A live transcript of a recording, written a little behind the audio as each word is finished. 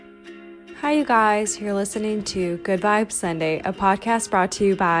Hi, you guys. You're listening to Good Vibes Sunday, a podcast brought to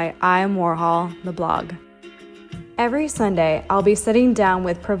you by I Am Warhol, the blog. Every Sunday, I'll be sitting down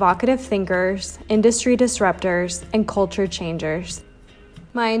with provocative thinkers, industry disruptors, and culture changers.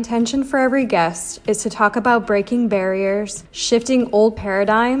 My intention for every guest is to talk about breaking barriers, shifting old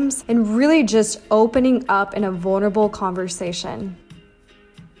paradigms, and really just opening up in a vulnerable conversation.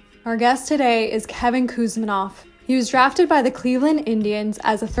 Our guest today is Kevin Kouzmanoff. He was drafted by the Cleveland Indians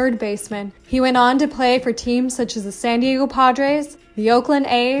as a third baseman. He went on to play for teams such as the San Diego Padres, the Oakland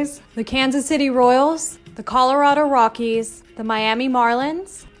A's, the Kansas City Royals, the Colorado Rockies, the Miami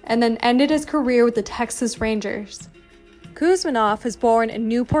Marlins, and then ended his career with the Texas Rangers. Kouzmanoff was born in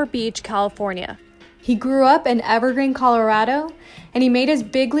Newport Beach, California. He grew up in Evergreen, Colorado, and he made his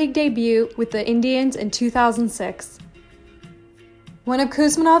big league debut with the Indians in 2006. One of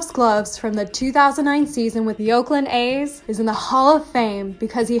Kouzmanoff's gloves from the 2009 season with the Oakland A's is in the Hall of Fame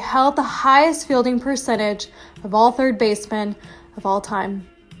because he held the highest fielding percentage of all third basemen of all time.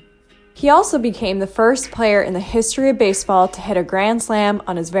 He also became the first player in the history of baseball to hit a grand slam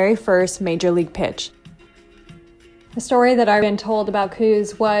on his very first major league pitch. The story that I've been told about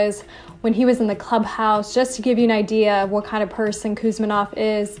Kouz was when he was in the clubhouse, just to give you an idea of what kind of person Kouzmanoff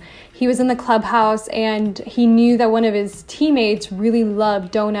is. He was in the clubhouse and he knew that one of his teammates really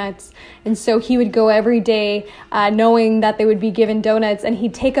loved donuts. And so he would go every day knowing that they would be given donuts, and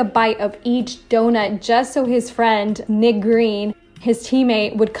he'd take a bite of each donut just so his friend, Nick Green, his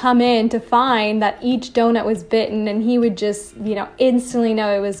teammate, would come in to find that each donut was bitten, and he would just, instantly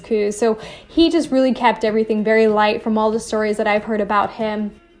know it was Kouz. So he just really kept everything very light from all the stories that I've heard about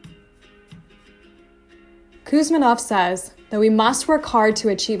him. Kouzmanoff says that we must work hard to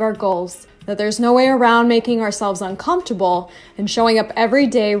achieve our goals, that there's no way around making ourselves uncomfortable and showing up every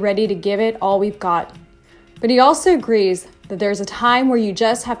day ready to give it all we've got. But he also agrees that there's a time where you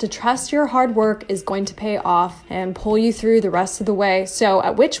just have to trust your hard work is going to pay off and pull you through the rest of the way. So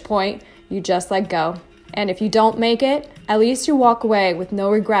at which point, you just let go. And if you don't make it, at least you walk away with no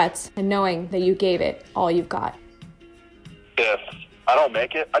regrets and knowing that you gave it all you've got. If I don't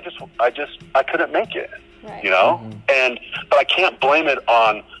make it, I couldn't make it. Right. But I can't blame it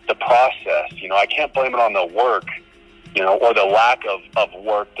on the process. I can't blame it on the work, or the lack of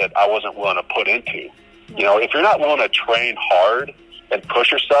work that I wasn't willing to put into. If you're not willing to train hard and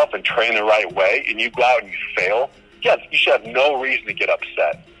push yourself and train the right way, and you go out and you fail, you should have no reason to get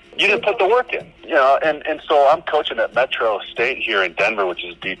upset. You didn't put the work in, and so I'm coaching at Metro State here in Denver, which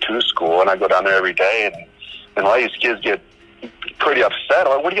is D2 school, and I go down there every day, and a lot of these kids get pretty upset.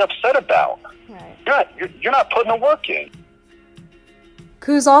 I'm like, what are you upset about? Right. You're not putting the work in.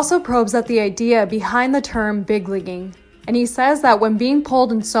 Kouz also probes at the idea behind the term big leaguing. And he says that when being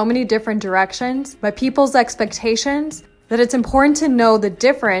pulled in so many different directions by people's expectations, that it's important to know the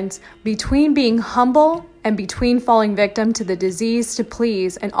difference between being humble and between falling victim to the disease to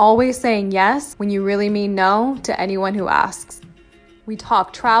please and always saying yes when you really mean no to anyone who asks. We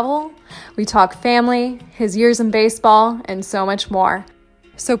talk travel, we talk family, his years in baseball, and so much more.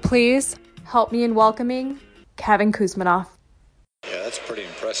 So please help me in welcoming Kevin Kouzmanoff. Yeah, that's pretty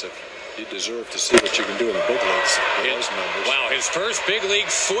impressive. You deserve to see what you can do in the big leagues with those numbers. Wow, his first big league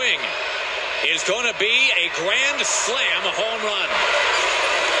swing is going to be a grand slam home run.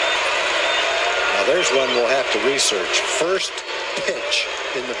 Now there's one we'll have to research. First pitch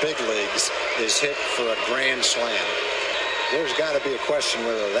in the big leagues is hit for a grand slam. There's got to be a question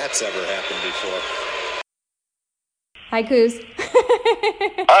whether that's ever happened before. Hi, Kouz.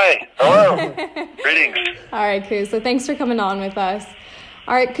 Hi. Hello. Greetings. All right, Kouz. So thanks for coming on with us.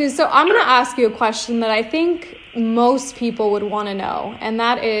 All right, Kouz. So I'm going to ask you a question that I think most people would want to know, and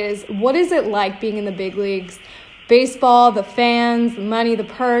that is, what is it like being in the big leagues? Baseball, the fans, the money, the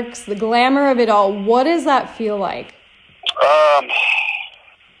perks, the glamour of it all. What does that feel like?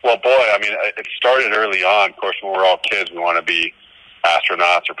 Well, boy, it started early on. Of course, when we're all kids, we want to be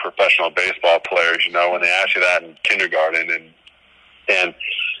astronauts or professional baseball players, when they ask you that in kindergarten. And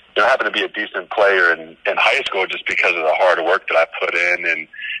I happened to be a decent player in high school just because of the hard work that I put in. And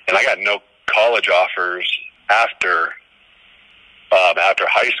I got no college offers after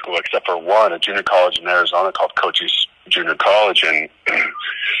high school, except for one, a junior college in Arizona called Kouz Junior College. And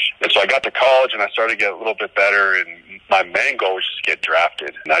so I got to college and I started to get a little bit better. And my main goal was just to get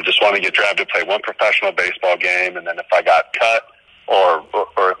drafted. And I just wanted to get drafted, play one professional baseball game. And then if I got cut, or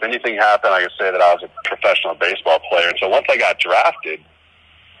if anything happened, I could say that I was a professional baseball player. And so once I got drafted,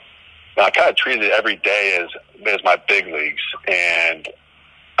 I kind of treated it every day as my big leagues. And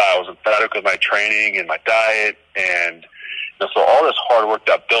I was emphatic with my training and my diet. And so all this hard work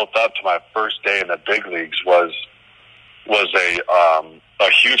that built up to my first day in the big leagues was was a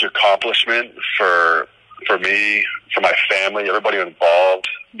huge accomplishment for me, for my family, everybody involved.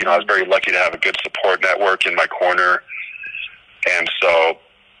 You know, I was very lucky to have a good support network in my corner. And so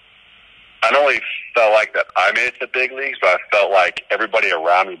I not only felt like that I made it to the big leagues, but I felt like everybody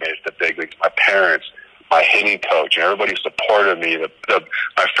around me made it to the big leagues. My parents, my hitting coach, and everybody supported me.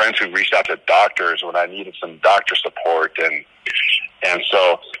 My friends who reached out to doctors when I needed some doctor support. And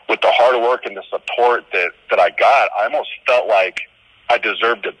so with the hard work and the support that I got, I almost felt like I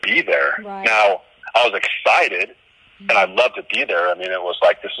deserved to be there. Right. Now, I was excited, and I'd love to be there. I mean, it was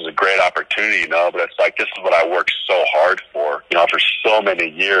like, this is a great opportunity, you know, but it's like, this is what I worked so hard for, you know, for so many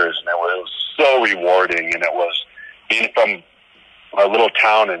years. And it was so rewarding. And it was being from a little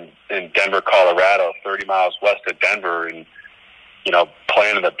town in Denver, Colorado, 30 miles west of Denver, and, you know,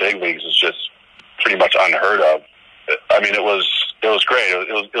 playing in the big leagues is just pretty much unheard of. I mean, it was great.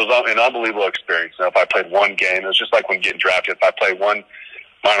 It was an unbelievable experience. You know, if I played one game, it was just like when getting drafted. If I played one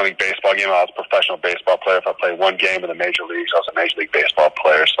minor league baseball game, I was a professional baseball player. If I played one game in the major leagues, I was a major league baseball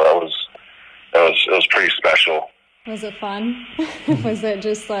player. So it was pretty special. Was it fun? Was it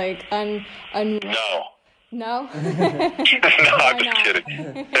just like No. No? No, I'm just kidding.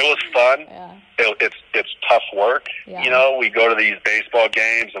 It was fun. Yeah. It's tough work. Yeah. You know, we go to these baseball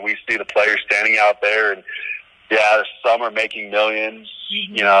games and we see the players standing out there, and yeah, some are making millions,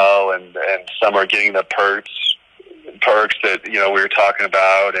 you know, and some are getting the perks that, you know, we were talking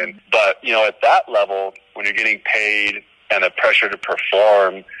about. But, you know, at that level, when you're getting paid and the pressure to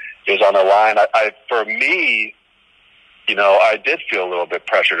perform is on the line, for me, you know, I did feel a little bit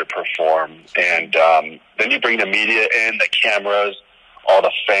pressure to perform. And then you bring the media in, the cameras, all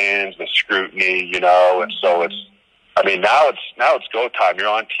the fans, the scrutiny, you know, and so I mean, now it's go time. You're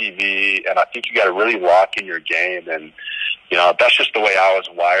on TV, and I think you got to really lock in your game. And, you know, that's just the way I was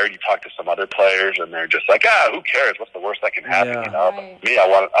wired. You talk to some other players, and they're just like, who cares? What's the worst that can happen? Yeah. You know, Right. but me,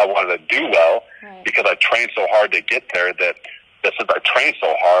 I wanted to do well Right. because I trained so hard to get there that since I trained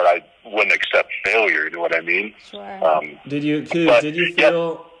so hard, I wouldn't accept failure. You know what I mean? Sure. Did you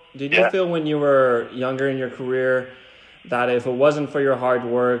feel when you were younger in your career that if it wasn't for your hard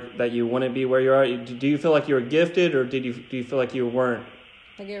work that you wouldn't be where you are? Do you feel like you were gifted, or do you feel like you weren't?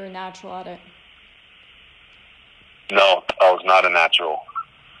 Like you were natural at it. No, I was not a natural.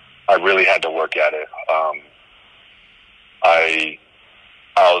 I really had to work at it. I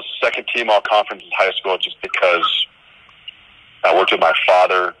was second team all conference in high school just because I worked with my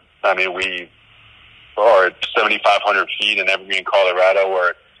father. I mean, we are at 7,500 feet in Evergreen, Colorado,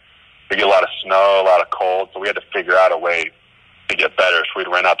 where we get a lot of snow, a lot of cold, so we had to figure out a way to get better. So we'd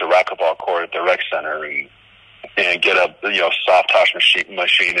rent out the racquetball court at the rec center and get a soft touch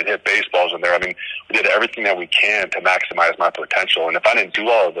machine and hit baseballs in there. I mean, we did everything that we can to maximize my potential. And if I didn't do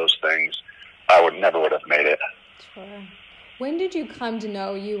all of those things, I never would have made it. Sure. When did you come to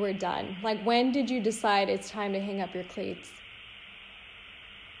know you were done? Like, when did you decide it's time to hang up your cleats?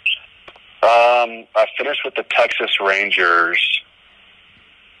 I finished with the Texas Rangers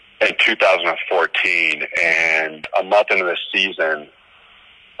in 2014, and a month into the season,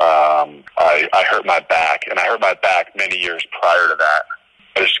 I hurt my back, and I hurt my back many years prior to that.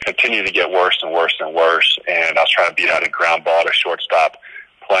 I just continued to get worse and worse and worse, and I was trying to beat out a ground ball to shortstop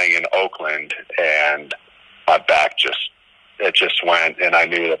playing in Oakland, and my back just went, and I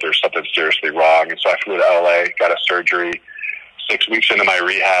knew that there was something seriously wrong, and so I flew to LA, got a surgery. 6 weeks into my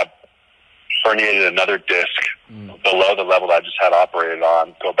rehab, herniated another disc below the level that I just had operated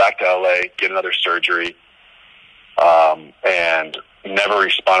on, go back to LA, get another surgery, and never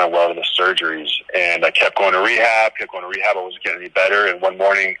responded well to the surgeries. And I kept going to rehab. I wasn't getting any better. And one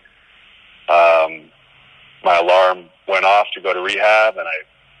morning, my alarm went off to go to rehab, and I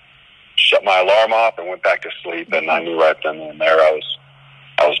shut my alarm off and went back to sleep. And I knew right then and there I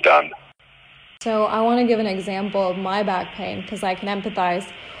was done. So I want to give an example of my back pain because I can empathize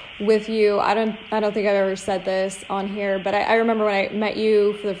with you. I don't think I've ever said this on here, but I remember when I met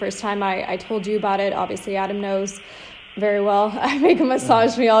you for the first time, I told you about it. Obviously, Adam knows very well. I make him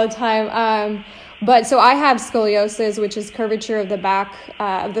massage me all the time. But so I have scoliosis, which is curvature of the back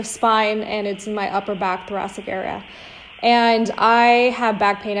of the spine, and it's in my upper back thoracic area. And I have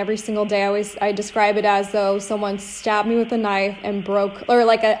back pain every single day. I describe it as though someone stabbed me with a knife and broke, or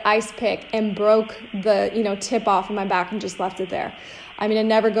like an ice pick, and broke the tip off of my back and just left it there. I mean, it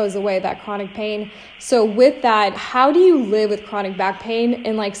never goes away, that chronic pain. So with that, how do you live with chronic back pain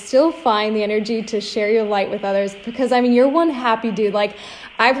and still find the energy to share your light with others? Because I mean, you're one happy dude.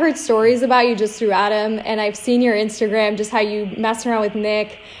 I've heard stories about you just through Adam, and I've seen your Instagram, just how you mess around with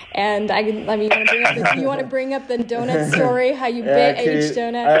Nick. And I mean, you want to bring up the donut story, how you bit each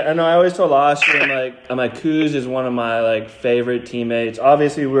donut? I know. I always told Austin, I'm like, Kouz is one of my like favorite teammates.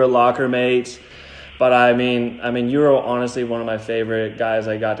 Obviously, we were locker mates, but I mean, you were honestly one of my favorite guys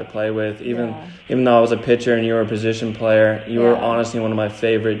I got to play with. Even though I was a pitcher and you were a position player, you were honestly one of my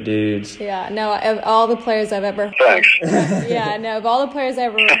favorite dudes. Yeah. No, of all the players I've ever Thanks. of all the players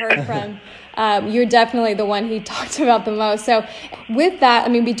I've ever heard from. You're definitely the one he talked about the most. So with that, I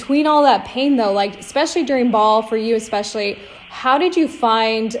mean, between all that pain though, like especially during ball for you especially, how did you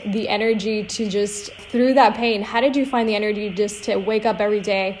find the energy to just, through that pain, how did you find the energy just to wake up every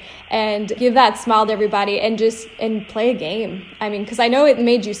day and give that smile to everybody and play a game? I mean, because I know it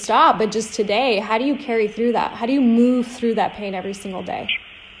made you stop, but just today, how do you carry through that? How do you move through that pain every single day?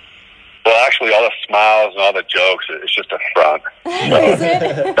 Well, actually, all the smiles and all the jokes, it's just a front. Is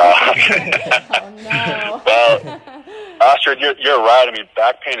it? Oh, no. Well, Astrid, you're right. I mean,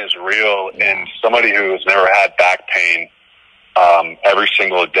 back pain is real, and somebody who's never had back pain every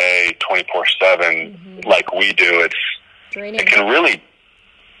single day, 24/7, like we do, it can really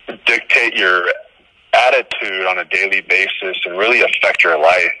dictate your attitude on a daily basis and really affect your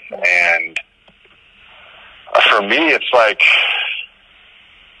life. And for me, it's like,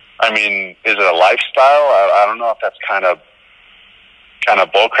 I mean, is it a lifestyle? I don't know if that's kind of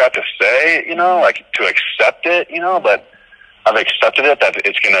bullcrap to say, like to accept it, but I've accepted it that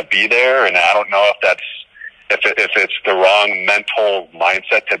it's going to be there, and I don't know if that's if it's the wrong mental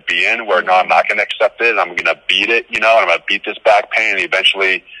mindset to be in, where no, I'm not going to accept it, and I'm going to beat it, and I'm going to beat this back pain, and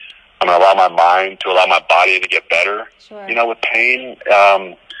eventually I'm going to allow my mind to allow my body to get better, with pain.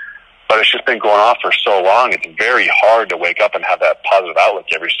 But it's just been going on for so long. It's very hard to wake up and have that positive outlook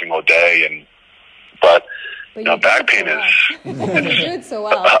every single day. But back pain is. You do it so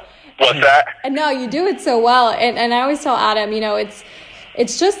well. What's that? No, you do it so well. And I always tell Adam,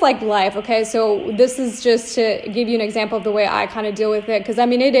 it's just like life, okay? So this is just to give you an example of the way I kind of deal with it. Because, I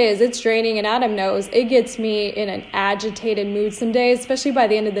mean, it's draining, and Adam knows. It gets me in an agitated mood some days, especially by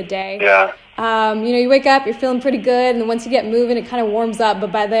the end of the day. Yeah. You wake up, you're feeling pretty good, and then once you get moving, it kind of warms up.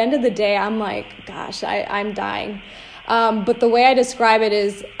 But by the end of the day, I'm like, gosh, I'm dying. But the way I describe it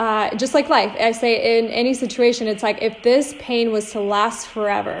is just like life. I say in any situation, it's like if this pain was to last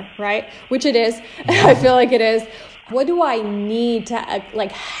forever, right? Which it is. I feel like it is. What do I need to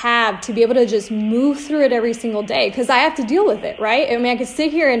have to be able to just move through it every single day? Because I have to deal with it, right? I mean, I could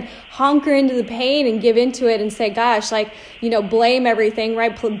sit here and hunker into the pain and give into it and say, gosh, blame everything,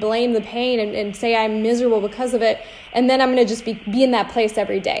 right? Blame the pain and say I'm miserable because of it. And then I'm going to just be in that place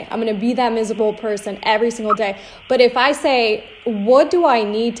every day. I'm going to be that miserable person every single day. But if I say, what do I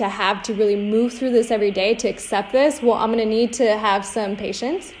need to have to really move through this every day to accept this? Well, I'm going to need to have some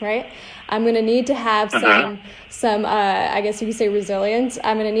patience, right? I'm going to need to have some I guess you could say resilience.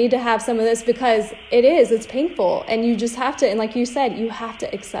 I'm going to need to have some of this because it's painful, and you just have to, and like you said, you have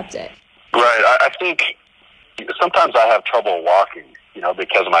to accept it. Right. I think sometimes I have trouble walking,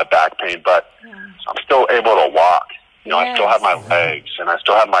 because of my back pain, but I'm still able to walk. I still have my legs and I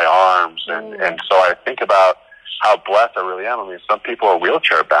still have my arms. And so I think about how blessed I really am. I mean, some people are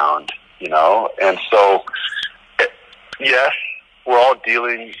wheelchair bound, and so yes, we're all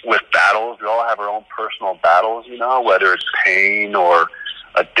dealing with battles. We all have our own personal battles, whether it's pain or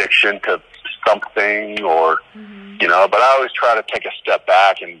addiction to something or, but I always try to take a step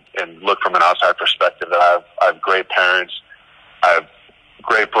back and look from an outside perspective that I have great parents. I have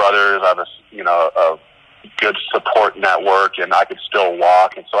great brothers. I have a good support network, and I could still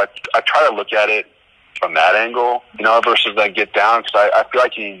walk. And so I try to look at it from that angle, versus get down, because I feel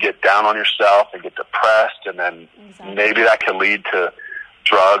like you can get down on yourself and get depressed, and then maybe that can lead to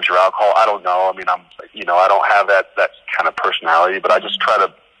drugs or alcohol. I don't know. I mean, I don't have that kind of personality, but I just try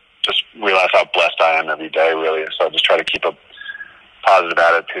to just realize how blessed I am every day, really. So I just try to keep a positive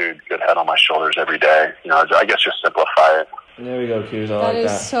attitude, good head on my shoulders every day. I guess just simplify it. There we go, Kouz. That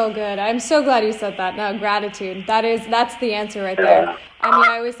is so good. I'm so glad you said that. No, gratitude. That's the answer right there. I mean,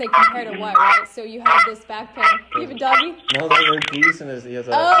 I always say compare to what, right? So you have this back pain. You have a doggy? No, there's a geese, and he has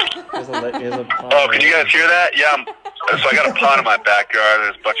a pond. Oh, can you guys hear that? Yeah. So I got a pond in my backyard.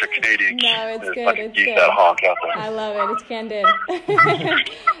 There's a bunch of Canadian geese. No, it's There's good. a bunch of It's geese good. that honk out there. I love it. It's candid.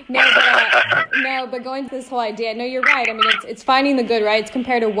 But going to this whole idea, no, you're right. I mean, it's finding the good, right? It's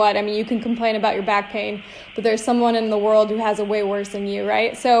compared to what? I mean, you can complain about your back pain, but there's someone in the world who has it way worse than you,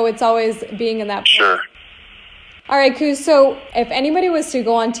 right? So it's always being in that place. Sure. All right, Kouz, so if anybody was to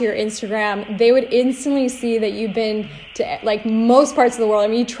go onto your Instagram, they would instantly see that you've been to most parts of the world. I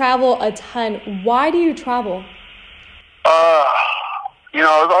mean, you travel a ton. Why do you travel?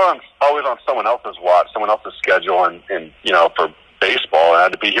 I was always on someone else's watch, someone else's schedule, and for baseball, and I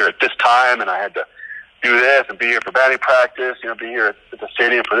had to be here at this time, and I had to do this and be here for batting practice, be here at the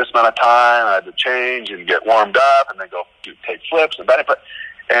stadium for this amount of time. I had to change and get warmed up and then go take flips and batting practice.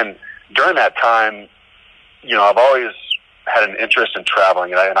 And during that time, I've always had an interest in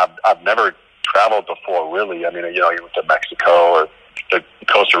traveling, and I've never traveled before, really. I mean, you went to Mexico or to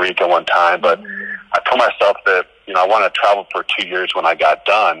Costa Rica one time, but I told myself that, I wanted to travel for 2 years when I got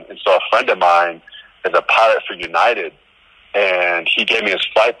done. And so a friend of mine is a pilot for United, and he gave me his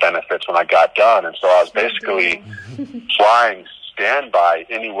flight benefits when I got done. And so I was basically flying standby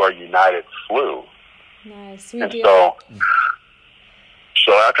anywhere United flew. Nice. And so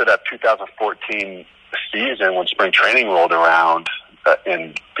after that 2014 season, when spring training rolled around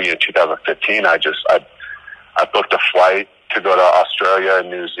in 2015, I booked a flight to go to Australia and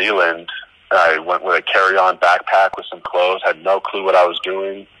New Zealand. I went with a carry-on backpack with some clothes, had no clue what I was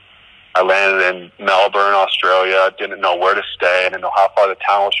doing. I landed in Melbourne, Australia, didn't know where to stay, didn't know how far the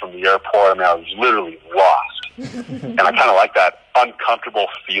town was from the airport. I mean, I was literally lost. And I kind of like that uncomfortable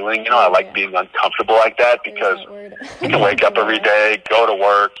feeling, I like being uncomfortable like that, because you can wake up every day, go to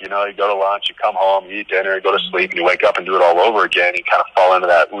work, you go to lunch, you come home, you eat dinner, you go to sleep, and you wake up and do it all over again. You kind of fall into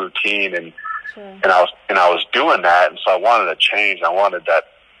that routine, and I was doing that, and so I wanted a change. I wanted that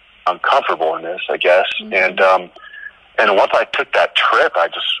uncomfortableness, I guess. And once I took that trip, I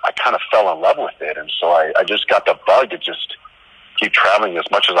kind of fell in love with it, and so I just got the bug to just keep traveling as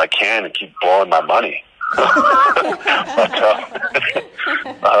much as I can and keep blowing my money. That's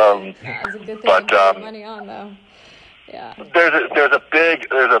a good thing to put money on, though. Yeah. There's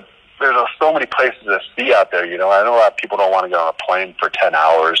so many places to see out there. I know a lot of people don't want to get on a plane for 10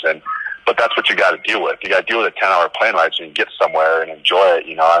 hours, but that's what you got to deal with. You got to deal with a 10-hour plane ride so you can get somewhere and enjoy it.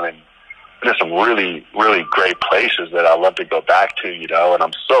 I mean, there's some really, really great places that I love to go back to. And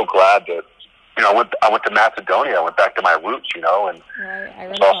I'm so glad that I went to Macedonia. I went back to my roots. And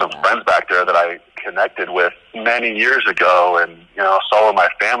I saw some friends back there that I connected with many years ago, and saw where my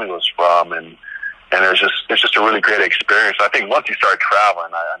family was from, and it's just a really great experience. I think once you start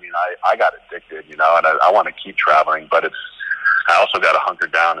traveling, I got addicted, and I want to keep traveling, but I also got to hunker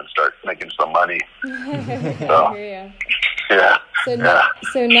down and start making some money. So, I hear you. Yeah.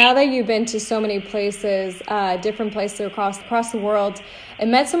 So now that you've been to so many places, different places across the world, and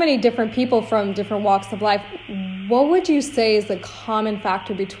met so many different people from different walks of life, what would you say is the common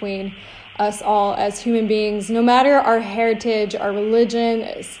factor between us all as human beings, no matter our heritage, our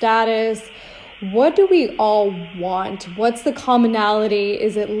religion, status? What do we all want? What's the commonality?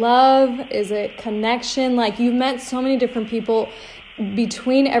 Is it love? Is it connection? Like, you've met so many different people.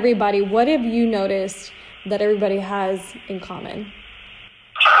 Between everybody, what have you noticed that everybody has in common?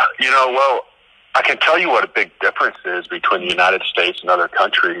 Well, I can tell you what a big difference is between the United States and other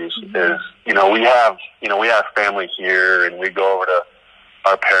countries. Is we have family here, and we go over to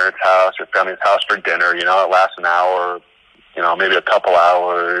our parents' house or family's house for dinner. It lasts an hour, maybe a couple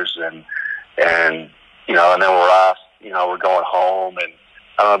hours, and then we're off. We're going home,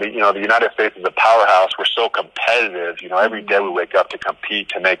 and the United States is a powerhouse. We're so competitive. Every day we wake up to compete,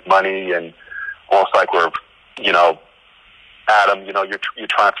 to make money, and almost like we're, Adam, you're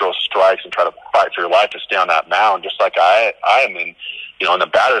trying to throw strikes and try to fight for your life to stay on that mound, just like I am in the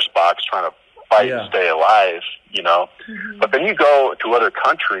batter's box trying to fight and stay alive, But then you go to other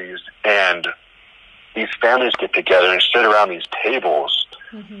countries, and these families get together and sit around these tables,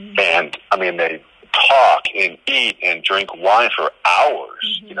 and, they talk and eat and drink wine for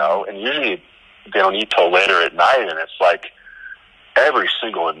hours, and usually they don't eat till later at night, and it's like every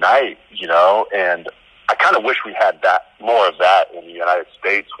single night, and I kind of wish we had more of that in the United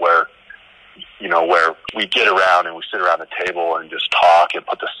States, where we get around and we sit around the table and just talk and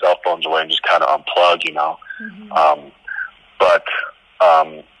put the cell phones away and just kind of unplug, But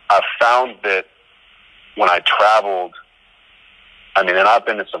I've found that when I traveled, and I've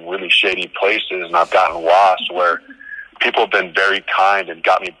been in some really shady places, and I've gotten lost, where people have been very kind and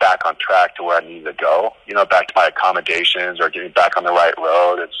got me back on track to where I needed to go, back to my accommodations or getting back on the right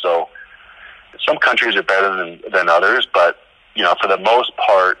road. And so some countries are better than others, but, for the most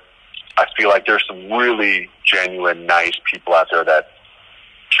part, I feel like there's some really genuine, nice people out there that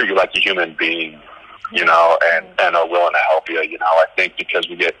treat you like a human being, and are willing to help you. I think because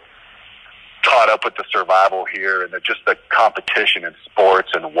we get caught up with the survival here and just the competition in sports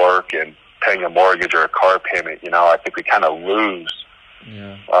and work and paying a mortgage or a car payment, I think we kind of lose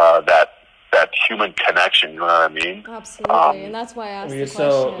that human connection. You know what I mean? Absolutely, and that's why I asked the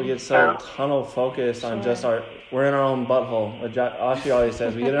question. We get so tunnel focused on just we're in our own butthole. What Oshie always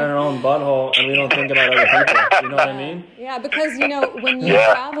says, we get in our own butthole and we don't think about other people. You know what I mean? Yeah, because, when you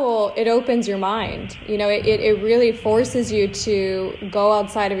travel, it opens your mind. It really forces you to go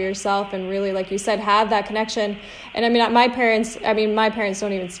outside of yourself and really, like you said, have that connection. And I mean, my parents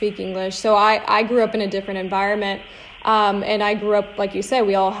don't even speak English. So I grew up in a different environment. And I grew up, like you said,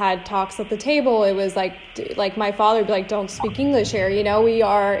 we all had talks at the table. It was like my father would be like, don't speak English here. We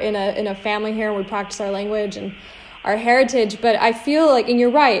are in a family here and we practice our language and our heritage. But I feel like, and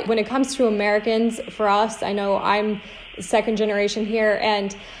you're right, when it comes to Americans, for us, I know I'm second generation here,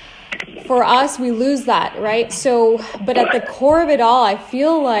 and for us, we lose that, right? So, but at the core of it all, I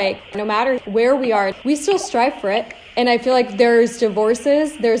feel like no matter where we are, we still strive for it. And I feel like there's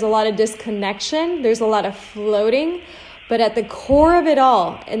divorces, there's a lot of disconnection, there's a lot of floating, but at the core of it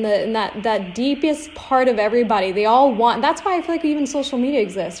all, in that deepest part of everybody, they all want, that's why I feel like even social media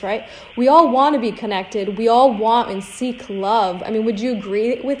exists, right? We all want to be connected, we all want and seek love. I mean, would you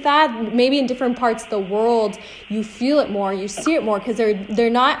agree with that? Maybe in different parts of the world, you feel it more, you see it more, because they're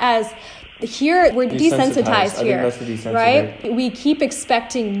not as... Here we're desensitized here, right? We keep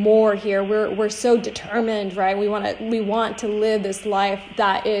expecting more here. We're so determined, right? We want to live this life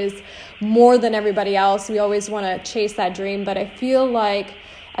that is more than everybody else. We always want to chase that dream, but I feel like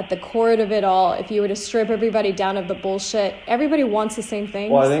at the core of it all, if you were to strip everybody down of the bullshit, everybody wants the same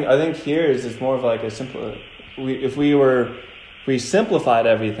things. Well, I think here is it's more of like a simple. If we simplified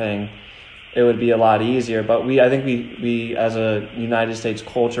everything, it would be a lot easier. But I think we as a United States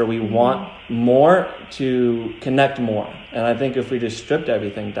culture, we want more to connect more. And I think if we just stripped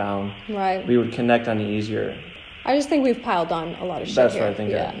everything down, right, we would connect on the easier. I just think we've piled on a lot of shit. That's here. what I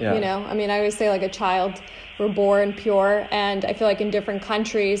think. Yeah. I mean, I always say like a child, we're born pure, and I feel like in different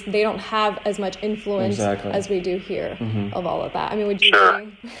countries they don't have as much influence as we do here of all of that. I mean, would you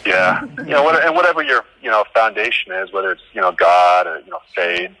agree? Yeah. And whatever your foundation is, whether it's God or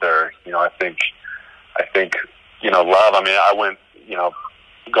faith or I think love. I mean, I went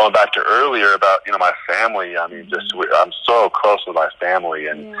going back to earlier about my family. I mean, I'm so close with my family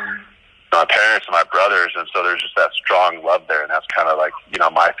and my parents and my brothers, and so there's just that strong love there, and that's kind of like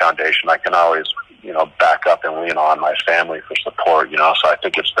my foundation. I can always back up and lean on my family for support, so I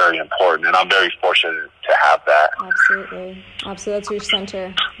think it's very important, and I'm very fortunate to have that. Absolutely. That's your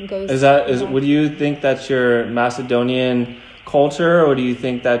center. Would you think that's your Macedonian culture, or do you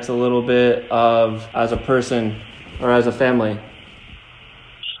think that's a little bit of as a person or as a family?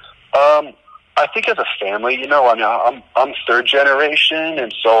 I think as a family, I mean, I'm third generation,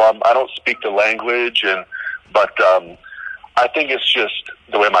 and so I don't speak the language, but I think it's just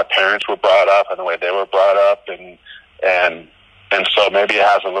the way my parents were brought up and the way they were brought up, and so maybe it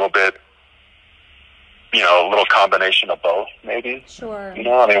has a little bit, a little combination of both, maybe. Sure.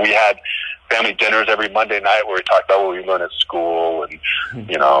 I mean, we had family dinners every Monday night where we talked about what we learned at school and,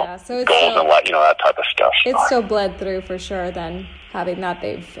 so goals and that type of stuff. It's so bled through for sure then, having that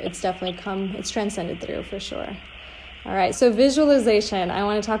it's definitely it's transcended through for sure. All right, so visualization. I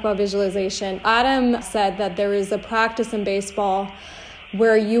want to talk about visualization. Adam said that there is a practice in baseball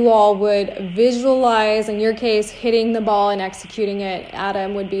where you all would visualize, in your case, hitting the ball and executing it.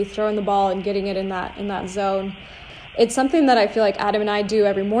 Adam would be throwing the ball and getting it in that zone. It's something that I feel like Adam and I do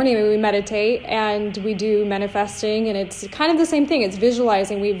every morning. We meditate and we do manifesting, and it's kind of the same thing. It's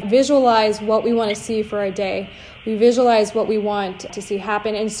visualizing. We visualize what we want to see for our day. We visualize what we want to see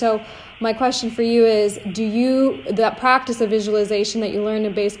happen. And so my question for you is, that practice of visualization that you learned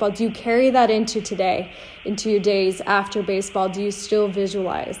in baseball, do you carry that into today, into your days after baseball? Do you still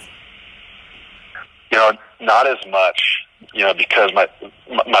visualize? Not as much, because my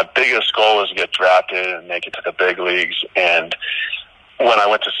biggest goal was to get drafted and make it to the big leagues. And when I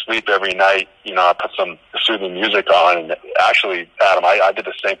went to sleep every night, I put some soothing music on. And actually, Adam, I did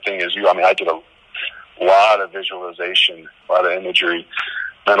the same thing as you. I mean, I did a lot of visualization, a lot of imagery,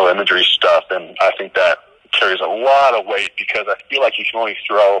 mental imagery stuff. And I think that carries a lot of weight because I feel like you can only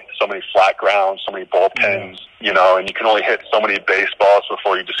throw so many flat grounds, so many bullpens, and you can only hit so many baseballs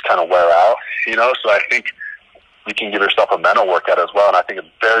before you just kind of wear out, So I think you can give yourself a mental workout as well, and I think it's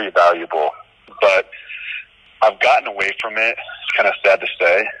very valuable. But I've gotten away from it. It's kind of sad to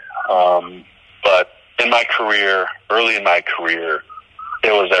say. But early in my career,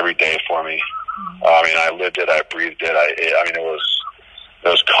 it was every day for me. I mean, I lived it, I breathed it. It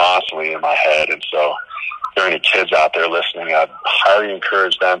was constantly in my head. And so if there are any kids out there listening, I'd highly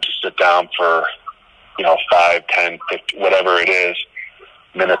encourage them to sit down for, 5, 10, 15, whatever it is,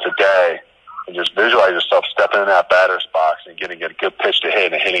 minutes a day and just visualize yourself stepping in that batter's box and getting a good pitch to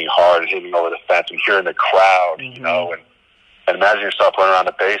hit and hitting hard and hitting over the fence and hearing the crowd, you know, and imagine yourself running around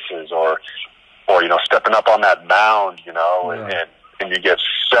the bases or, you know, stepping up on that mound, you know, and you get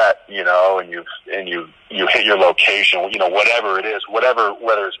set, you know, and you hit your location, you know, whatever it is, whether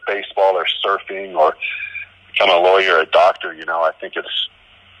it's baseball or surfing or becoming a lawyer or a doctor, you know, I think it's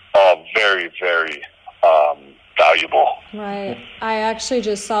all very, very valuable. Right. I actually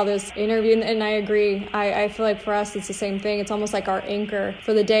just saw this interview, and I agree. I feel like for us, it's the same thing. It's almost like our anchor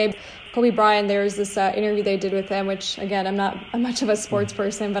for the day. Kobe Bryant, there was this interview they did with him, which, again, I'm not much of a sports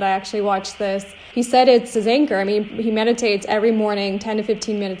person, but I actually watched this. He said it's his anchor. I mean, he meditates every morning, 10 to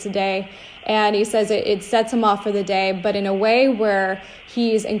 15 minutes a day. And he says it sets him off for the day, but in a way where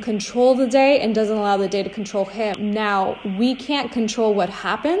he's in control of the day and doesn't allow the day to control him. Now, we can't control what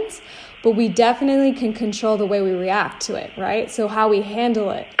happens, but we definitely can control the way we react to it, right? So how we handle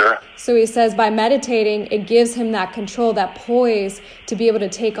it. Sure. So he says by meditating, it gives him that control, that poise to be able to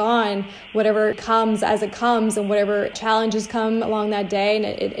take on whatever comes as it comes and whatever challenges come along that day.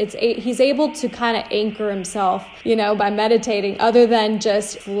 And he's able to kind of anchor himself, you know, by meditating, other than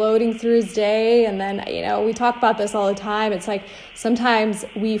just floating through his day. And then, you know, we talk about this all the time. It's like sometimes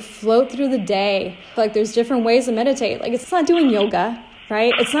we float through the day. Like there's different ways to meditate. Like it's not doing yoga.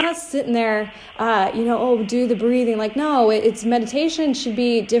 Right? It's not sitting there, do the breathing. Like, no, it's meditation should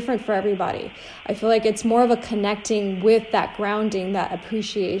be different for everybody. I feel like it's more of a connecting with that grounding, that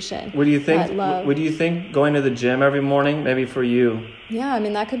appreciation. What do you think? That love. What do you think going to the gym every morning, maybe for you? Yeah, I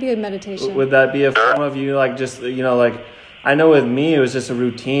mean, that could be a meditation. Would that be a form of you, like, just, you know, like, I know with me, it was just a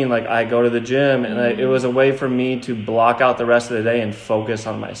routine. Like, I go to the gym, and it was a way for me to block out the rest of the day and focus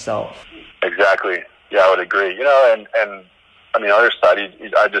on myself. Exactly. Yeah, I would agree. You know, and I mean, on the other side,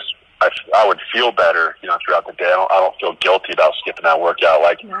 I would feel better, you know, throughout the day. I don't feel guilty about skipping that workout.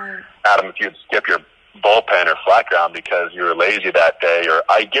 Like, Adam, if you'd skip your bullpen or flat ground because you were lazy that day, or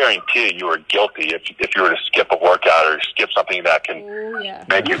I guarantee you were guilty if you were to skip a workout or skip something that can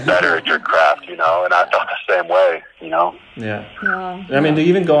make you better at your craft, you know, and I felt the same way, you know. Yeah. I mean, to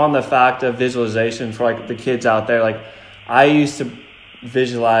even go on the fact of visualization for, like, the kids out there, like, I used to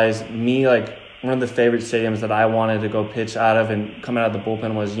visualize me, like, one of the favorite stadiums that I wanted to go pitch out of and come out of the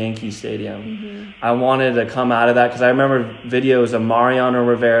bullpen was Yankee Stadium. I wanted to come out of that because I remember videos of Mariano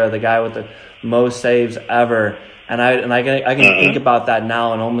Rivera, the guy with the most saves ever, and I can think about that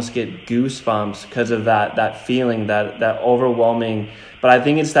now and almost get goosebumps because of that feeling, that overwhelming. But I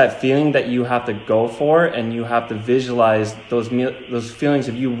think it's that feeling that you have to go for, and you have to visualize those feelings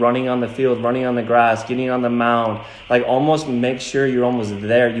of you running on the field, running on the grass, getting on the mound. Like, almost make sure you're almost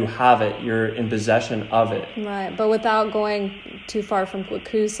there. You have it. You're in possession of it. Right, but without going too far from what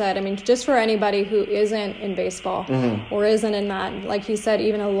Kouz said, I mean, just for anybody who isn't in baseball or isn't in that, like he said,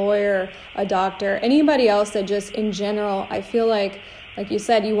 even a lawyer, a doctor, anybody else that just in general, I feel like you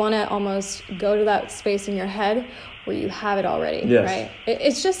said, you want to almost go to that space in your head where you have it already, right?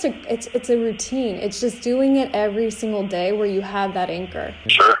 It's just it's a routine. It's just doing it every single day where you have that anchor.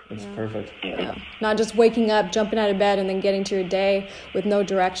 Sure. It's perfect. Yeah. Not just waking up, jumping out of bed, and then getting to your day with no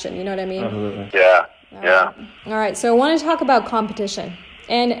direction. You know what I mean? Absolutely. Yeah. All right. So I want to talk about competition,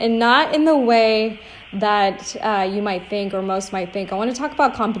 and not in the way that you might think or most might think. I want to talk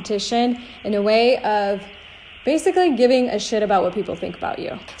about competition in a way of basically giving a shit about what people think about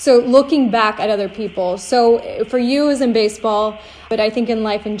you. So looking back at other people. So for you as in baseball, but I think in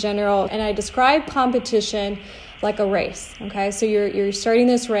life in general, and I describe competition like a race, okay? So you're starting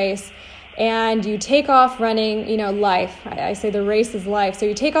this race and you take off running, you know, life. I say the race is life. So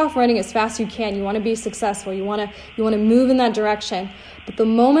you take off running as fast as you can. You want to be successful. You want to move in that direction. But the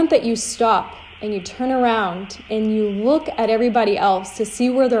moment that you stop and you turn around and you look at everybody else to see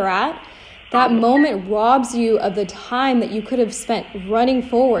where they're at, that moment robs you of the time that you could have spent running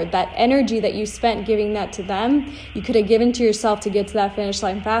forward, that energy that you spent giving that to them, you could have given to yourself to get to that finish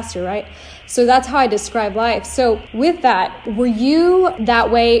line faster, right? So that's how I describe life. So with that, were you that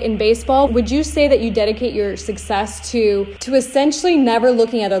way in baseball? Would you say that you dedicate your success to essentially never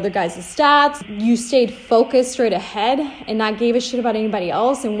looking at other guys' stats? You stayed focused straight ahead and not gave a shit about anybody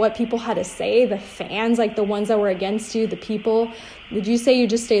else and what people had to say, the fans, like the ones that were against you, the people? Would you say you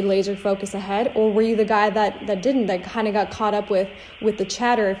just stayed laser focused ahead, or were you the guy that didn't, that kind of got caught up with the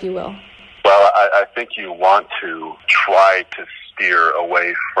chatter, if you will? Well, I think you want to try to steer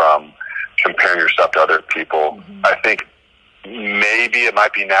away from comparing yourself to other people. I think maybe it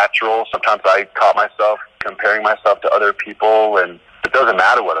might be natural. Sometimes I caught myself comparing myself to other people, and it doesn't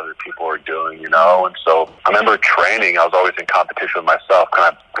matter what other people are doing, you know. And so I remember training, I was always in competition with myself.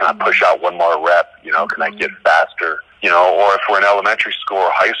 Can I push out one more rep? You know, can I get faster? or if we're in elementary school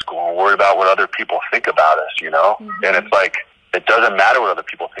or high school and worried about what other people think about us, and it's like, it doesn't matter what other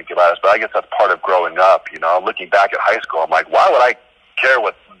people think about us, but I guess that's part of growing up, looking back at high school, I'm like, why would I care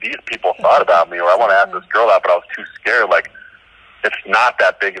what these people thought about me? Or I want to ask this girl out, but I was too scared. Like, it's not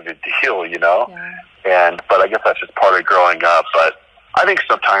that big of a deal, but I guess that's just part of growing up. But I think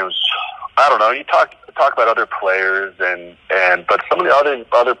sometimes, I don't know, you talk about other players but some of the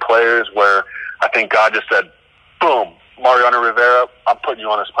other players where I think God just said, boom, Mariano Rivera, I'm putting you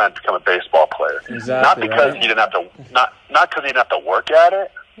on this planet to become a baseball player. Exactly, not because he didn't have to, not because he didn't have to work at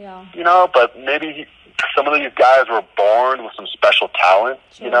it, but maybe some of these guys were born with some special talent,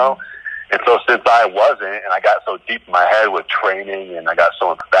 And so since I wasn't, and I got so deep in my head with training, and I got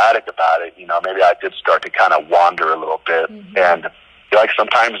so emphatic about it, maybe I did start to kind of wander a little bit, and like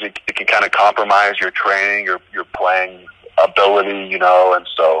sometimes it can kind of compromise your training, your playing ability, and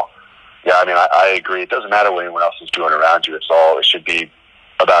so. Yeah, I mean, I agree. It doesn't matter what anyone else is doing around you. It should be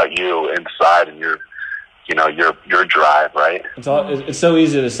about you inside and your drive, right? It's so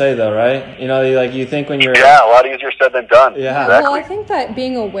easy to say though, right? You think when you're a lot easier said than done. Yeah. Exactly. Well, I think that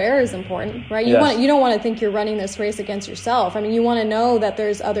being aware is important, right? You don't want to think you're running this race against yourself. I mean, you want to know that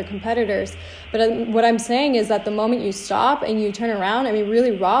there's other competitors. But what I'm saying is that the moment you stop and you turn around, I mean, it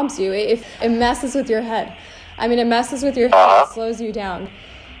really robs you. It messes with your head. I mean, it messes with your head. It slows you down.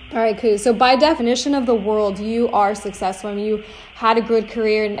 All right, Kouz. So by definition of the world, you are successful. I mean, you had a good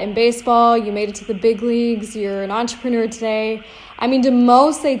career in baseball. You made it to the big leagues. You're an entrepreneur today. I mean, to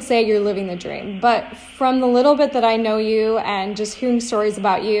most, they'd say you're living the dream. But from the little bit that I know you and just hearing stories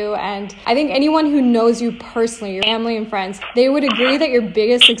about you, and I think anyone who knows you personally, your family and friends, they would agree that your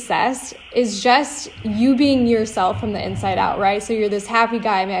biggest success is just you being yourself from the inside out, right? So you're this happy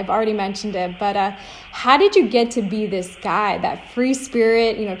guy. I mean, I've already mentioned it, but how did you get to be this guy, that free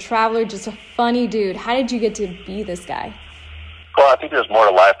spirit, traveler, just a funny dude? How did you get to be this guy? Well, I think there's more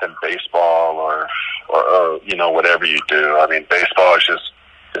to life than baseball or whatever you do. I mean, baseball is just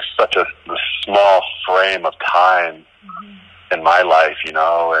such a small frame of time in my life, and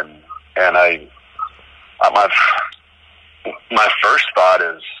my first thought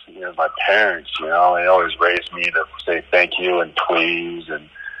is, my parents, they always raised me to say thank you and please and,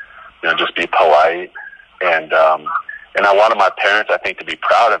 just be polite. And I wanted my parents, I think, to be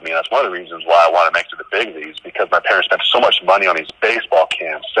proud of me. That's one of the reasons why I want to make it to the big leagues, because my parents spent so much money on these baseball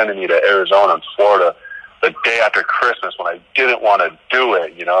camps, sending me to Arizona and Florida the day after Christmas when I didn't want to do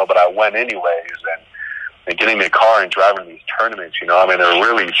it, but I went anyways, and getting me a car and driving to these tournaments, I mean, they're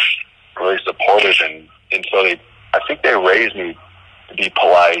really, really supportive, and so I think they raised me to be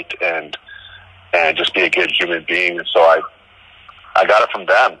polite and just be a good human being, and so I got it from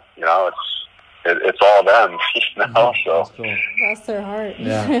them, it's all them, so. Cool. Bless their heart.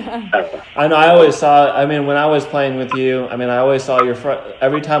 Yeah. I know, I always saw, I mean, when I was playing with you, I mean, I always saw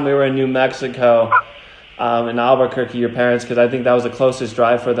every time we were in New Mexico, in Albuquerque, your parents, because I think that was the closest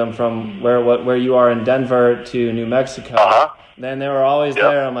drive for them from where you are in Denver to New Mexico. Then they were always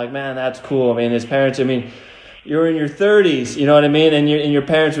there. I'm like, man, that's cool. I mean, his parents, I mean, you're in your 30s, you know what I mean? And your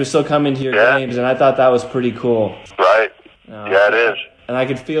parents were still coming to your games, and I thought that was pretty cool. Right. It is. And I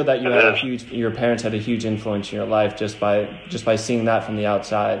could feel that your parents had a huge influence in your life just by seeing that from the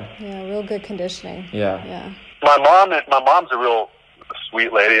outside. Yeah, real good conditioning. Yeah. My mom's a real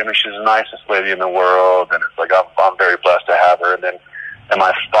sweet lady. I mean, she's the nicest lady in the world, and it's like I'm very blessed to have her. And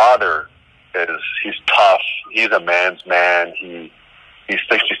my father he's tough. He's a man's man. He's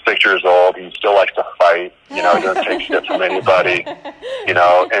 66 years old. He still likes to fight. He doesn't take shit from anybody.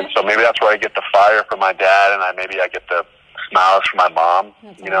 And so maybe that's where I get the fire from my dad, and I get the smiles from my mom.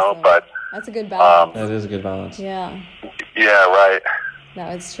 That's awesome. But that's a good balance. That is a good balance. Yeah. Yeah, right. No,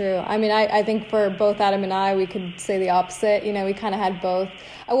 it's true. I mean, I think for both Adam and I, we could say the opposite. We kind of had both.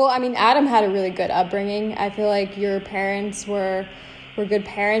 Well, I mean, Adam had a really good upbringing. I feel like your parents were good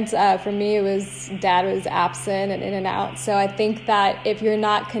parents. For me, dad was absent and in and out. So I think that if you're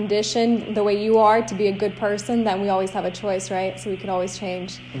not conditioned the way you are to be a good person, then we always have a choice, right? So we can always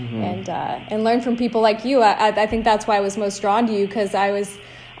change and learn from people like you. I think that's why I was most drawn to you, because I was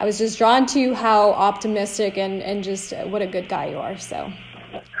just drawn to how optimistic and just what a good guy you are. So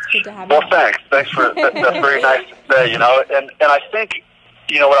it's good to have you. Well, thanks for that's very nice to say. And I think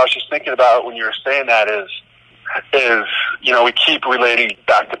what I was just thinking about when you were saying that is we keep relating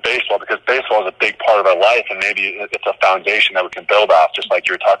back to baseball, because baseball is a big part of our life, and maybe it's a foundation that we can build off, just like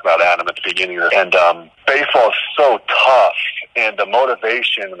you were talking about, Adam, at the beginning. And baseball is so tough, and the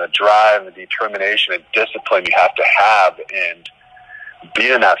motivation and the drive and the determination and discipline you have to have, and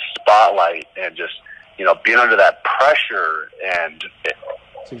being in that spotlight and just, being under that pressure and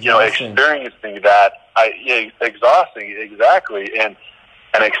experiencing that. Exhausting, exactly. And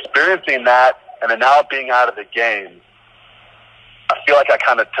experiencing that, and then now being out of the game, I feel like I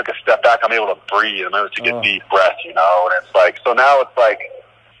kind of took a step back. I'm able to breathe. I'm able to take a deep breath, and it's like, so now it's like,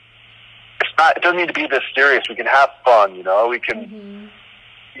 it doesn't need to be this serious. We can have fun, we can,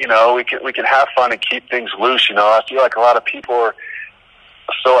 we can have fun and keep things loose. I feel like a lot of people are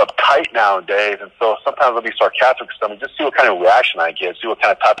so uptight nowadays, and so sometimes I'll be sarcastic with them and just see what kind of reaction I get, see what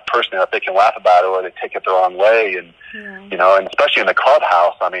kind of type of person they are, if they can laugh about it or they take it the wrong way. And, and especially in the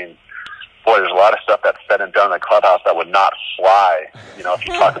clubhouse, I mean, boy, there's a lot of stuff that's said and done in the clubhouse that would not fly, if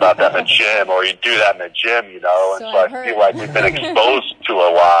you talk about that in the gym or you do that in the gym, and so I feel like we've been exposed to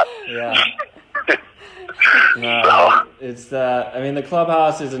a lot. Yeah. No, it's the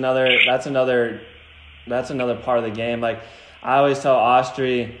clubhouse is that's another part of the game. Like, I always tell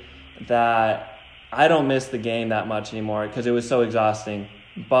Austri that I don't miss the game that much anymore because it was so exhausting,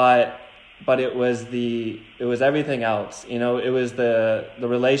 but it was everything else. It was the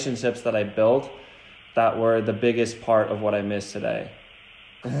relationships that I built that were the biggest part of what I miss today.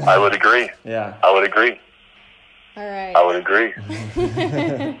 I would agree. Yeah. I would agree. All right. I would agree.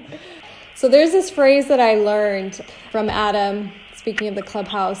 So there's this phrase that I learned from Adam, speaking of the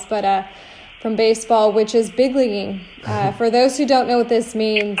clubhouse, but from baseball, which is big leaguing. For those who don't know what this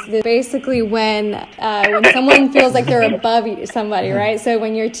means, basically when someone feels like they're above somebody, right? So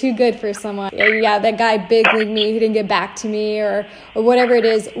when you're too good for someone, that guy big leagued me, he didn't get back to me, or whatever it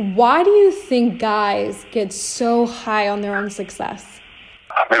is. Why do you think guys get so high on their own success?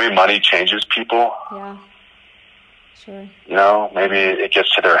 Maybe money changes people. Yeah, sure. Maybe it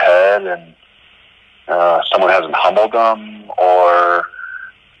gets to their head and someone hasn't humbled them, or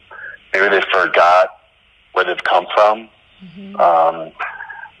maybe they forgot where they've come from. Mm-hmm.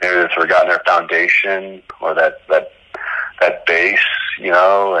 Maybe they've forgotten their foundation or that base,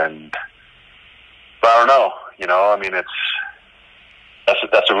 and but I don't know. I mean,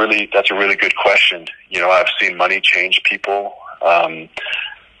 that's a really good question. I've seen money change people,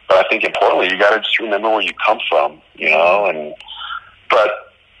 but I think importantly, you got to just remember where you come from, but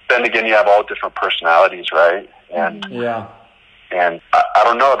then again, you have all different personalities, right? And and I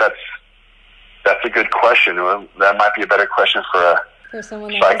don't know. That's a good question. That might be a better question for a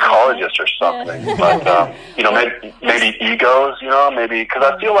psychologist or something. Yeah. But maybe egos. Maybe because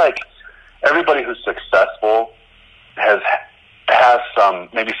I feel like everybody who's successful has some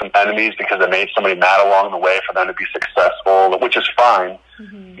enemies because they made somebody mad along the way for them to be successful, which is fine.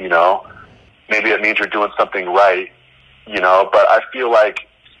 Mm-hmm. Maybe it means you're doing something right. But I feel like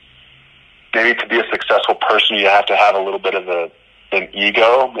maybe to be a successful person, you have to have a little bit of an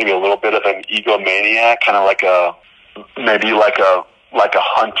ego, maybe a little bit of an egomaniac, kind of like a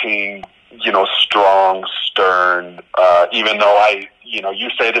hunting, strong, stern, even though you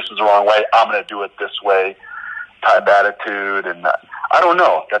say this is the wrong way, I'm going to do it this way type attitude. And I don't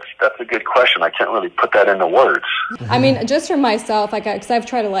know. That's a good question. I can't really put that into words. I mean, just for myself, because I've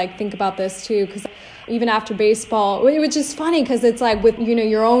tried to think about this too, because even after baseball, which is funny because it's like with,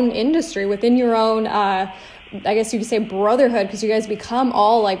 your own industry, within your own, I guess you could say brotherhood, because you guys become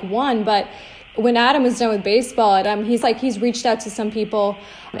all like one. But when Adam was done with baseball, he's reached out to some people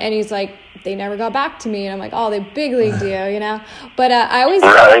and he's like, they never got back to me. And I'm like, oh, they big leagued you, But I always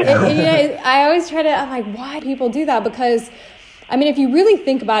try to, I'm like, why do people do that? Because if you really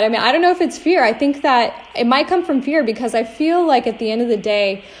think about it, I don't know if it's fear. I think that it might come from fear, because I feel like at the end of the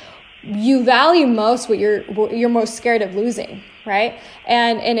day, you value most what you're most scared of losing, right?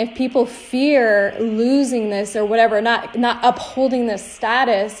 And if people fear losing this or whatever, not upholding this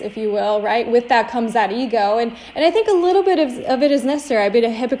status, if you will, right? With that comes that ego, and I think a little bit of it is necessary. I'd be a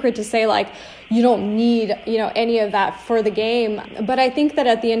hypocrite to say you don't need any of that for the game, but I think that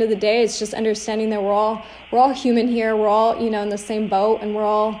at the end of the day, it's just understanding that we're all human here. We're all in the same boat, and we're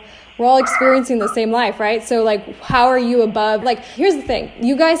all experiencing the same life, right? So how are you above? Here's the thing.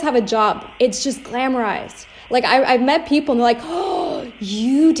 You guys have a job. It's just glamorized. I've met people and they're like, oh,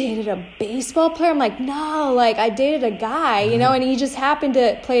 you dated a baseball player? I'm like, no, I dated a guy, and he just happened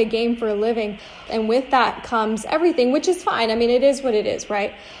to play a game for a living. And with that comes everything, which is fine. It is what it is,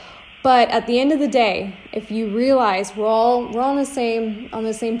 right? But at the end of the day, if you realize we're all on the same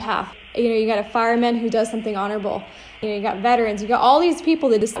path. You got a fireman who does something honorable. You got veterans. You got all these people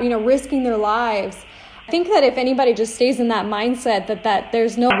that just, risking their lives. I think that if anybody just stays in that mindset that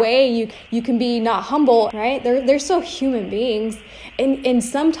there's no way you can be not humble, right? They're still human beings. And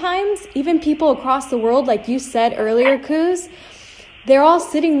sometimes even people across the world, like you said earlier, Kouz, they're all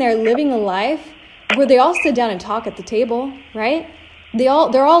sitting there living a life where they all sit down and talk at the table, right?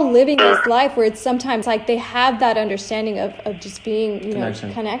 they're all living this life where it's sometimes like they have that understanding of just being, you know,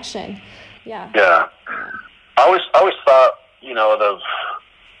 connection. Yeah. I always thought, you know,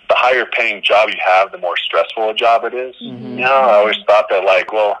 the higher paying job you have, the more stressful a job it is. Mm-hmm. You know, I always thought that,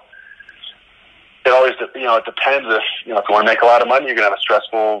 like, well, it depends if you want to make a lot of money, you're going to have a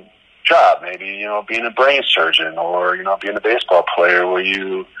stressful job. Maybe, you know, being a brain surgeon or, you know, being a baseball player where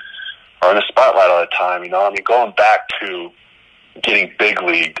you are in the spotlight all the time. You know, I mean, going back to getting big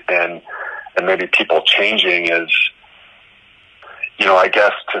leagued and maybe people changing is, you know, I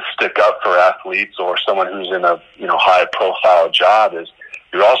guess to stick up for athletes or someone who's in a, you know, high profile job is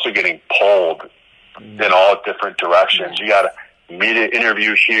you're also getting pulled in all different directions. You got a media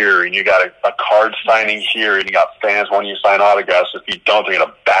interview here, and you got a card signing here, and you got fans wanting you to sign autographs. If you don't, they're going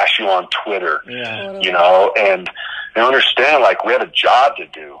to bash you on Twitter, you know, and they understand, like, we have a job to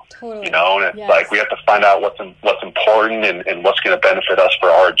do, you know, and it's like we have to find out what's important and what's going to benefit us for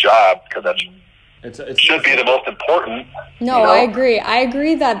our job, because that's it should be the most important. No, you know? I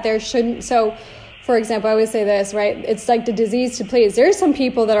agree that there shouldn't. So, for example, I always say this, right? It's like the disease to please. There's some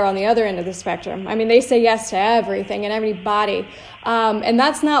people that are on the other end of the spectrum. I mean, they say yes to everything and everybody. And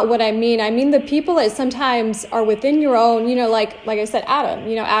that's not what I mean. I mean the people that sometimes are within your own, you know, like I said, Adam.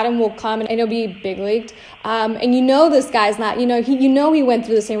 You know, Adam will come and he'll be big leagued. And you know this guy's not, you know, he went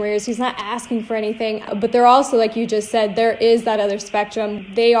through the same years. He's not asking for anything. But they're also, like you just said, there is that other spectrum.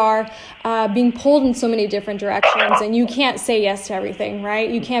 They are being pulled in so many different directions. And you can't say yes to everything, right?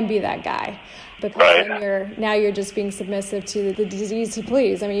 You can't be that guy. Because then you're just being submissive to the disease to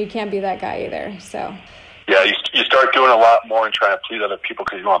please. I mean, you can't be that guy either. So. Yeah, you start doing a lot more and trying to please other people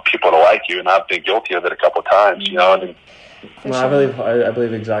because you want people to like you, and I've been guilty of it a couple of times, you know. And I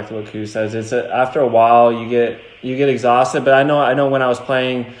believe exactly what Kouz says. It's after a while you get exhausted. But I know when I was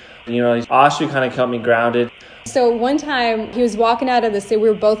playing, you know, Oshu kind of kept me grounded. So one time he was walking out of the stadium. We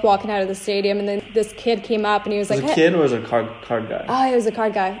were both walking out of the stadium, and then this kid came up and he was like, "Was a kid or was it a card guy?" Oh, it was a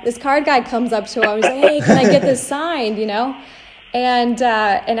card guy. This card guy comes up to him. He's like, "Hey, can I get this signed?" You know, and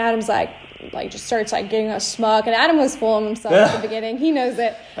Adam's like just starts like getting a smug. And Adam was full of himself at the beginning. He knows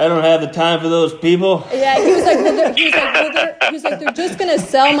it. I don't have the time for those people. Yeah, he was like, they're just gonna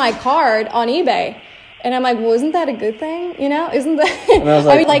sell my card on eBay. And I'm like, well, isn't that a good thing? You know, isn't that? And I was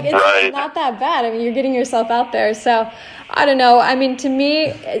like, it's not that bad. I mean, you're getting yourself out there. So I don't know. I mean, to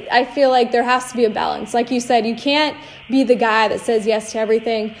me, I feel like there has to be a balance. Like you said, you can't be the guy that says yes to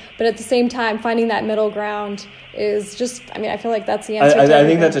everything, but at the same time, finding that middle ground is just, I mean, I feel like that's the answer. I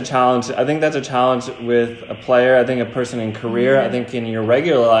think that's a challenge. I think that's a challenge with a player. I think a person in career. Mm-hmm. I think in your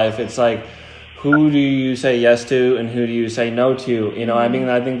regular life, it's like, who do you say yes to and who do you say no to? You know, I mean,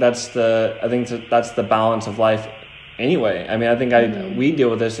 I think that's the balance of life anyway. I mean, I think we deal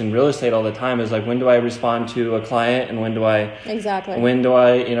with this in real estate all the time, is like, when do I respond to a client and when do I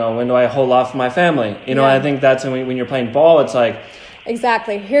hold off my family? You know, I think that's when you're playing ball, it's like.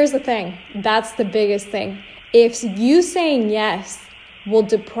 Exactly. Here's the thing. That's the biggest thing. If you saying yes will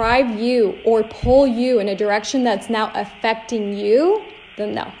deprive you or pull you in a direction that's now affecting you,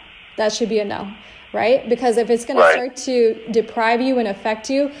 then no. That should be a no, right? Because if it's going to start to deprive you and affect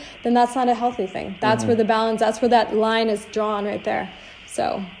you, then that's not a healthy thing. That's where the balance, that's where that line is drawn right there.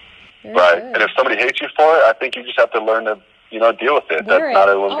 So, good. And if somebody hates you for it, I think you just have to learn to, you know, deal with it. That's not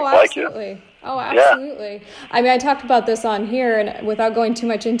everyone's like you. Oh, absolutely. Yeah. I mean, I talked about this on here, and without going too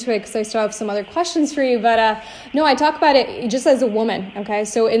much into it, because I still have some other questions for you. But no, I talk about it just as a woman. Okay,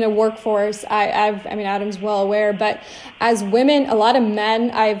 so in the workforce, I mean, Adam's well aware, but as women, a lot of men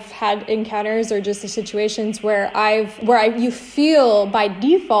I've had encounters or just the situations where you feel by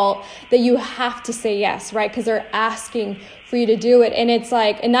default that you have to say yes, right? Because they're asking for you to do it, and it's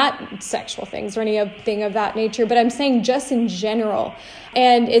like, and not sexual things or anything of that nature, but I'm saying just in general.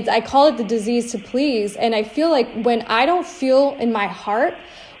 And I call it the disease to please. And I feel like when I don't feel in my heart,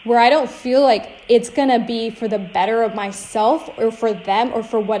 where I don't feel like it's going to be for the better of myself or for them or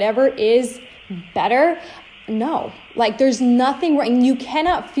for whatever is better, no. Like, there's nothing wrong. You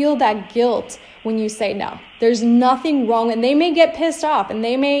cannot feel that guilt when you say no. There's nothing wrong. And they may get pissed off and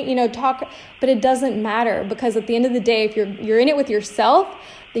they may, you know, talk, but it doesn't matter, because at the end of the day, if you're in it with yourself,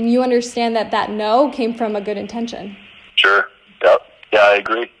 then you understand that no came from a good intention. Sure. Yep. Yeah, I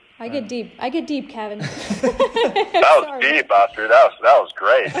agree. I get deep, Kevin. That was deep, Oscar. That was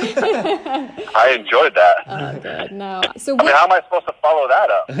great. I enjoyed that. Oh, good. No. So I mean, how am I supposed to follow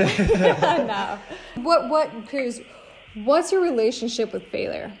that up? No. What, Kouz, what's your relationship with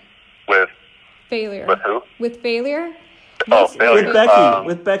failure? With failure. With who? With failure? Failure.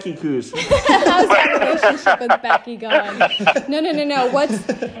 With Becky Kouz. How's that relationship with Becky going? No.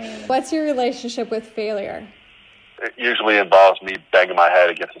 What's your relationship with failure? it usually involves me banging my head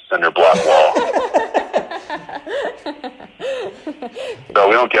against a cinder block wall. So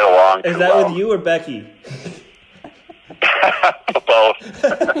we don't get along Is too that well. with you or Becky? Both.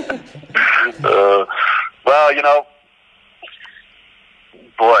 Well, you know,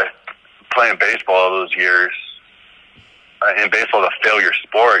 boy, playing baseball all those years, and baseball is a failure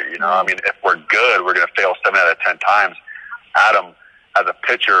sport, you know. I mean, if we're good, we're going to fail 7 out of 10 times. Adam, as a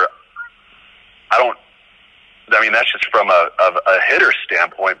pitcher, that's just from a hitter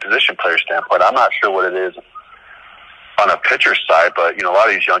standpoint, position player standpoint. I'm not sure what it is on a pitcher side, but, you know, a lot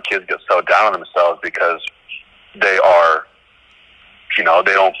of these young kids get so down on themselves because they are, you know,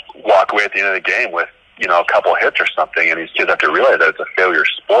 they don't walk away at the end of the game with, you know, a couple hits or something, and these kids have to realize that it's a failure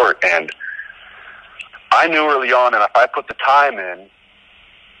sport. And I knew early on that if I put the time in,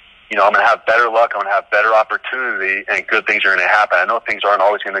 you know, I'm going to have better luck, I'm going to have better opportunity, and good things are going to happen. I know things aren't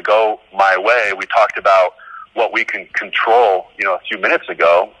always going to go my way. We talked about what we can control, you know, a few minutes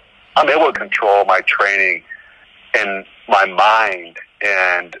ago. I'm able to control my training and my mind,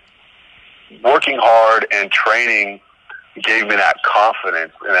 and working hard and training gave me that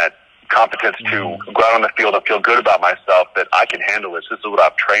confidence and that competence to go out on the field and feel good about myself, that I can handle this. This is what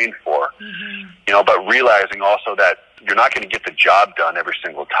I've trained for. You know, but realizing also that you're not going to get the job done every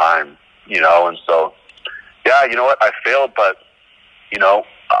single time, you know. And so, yeah, you know what? I failed, but, you know,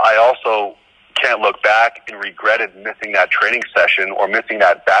 I also can't look back and regretted missing that training session or missing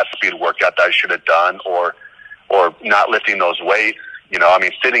that bat speed workout that I should have done, or not lifting those weights. You know, I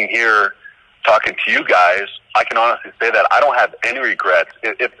mean, sitting here talking to you guys, I can honestly say that I don't have any regrets.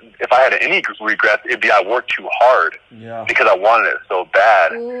 If I had any regrets, it'd be I worked too hard because I wanted it so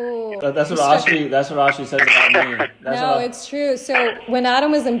bad. Ooh. That's what Ashley says about me. It's true. So when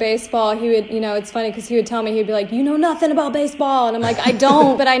Adam was in baseball, he would, you know, it's funny because he would tell me, he'd be like, you know nothing about baseball. And I'm like, I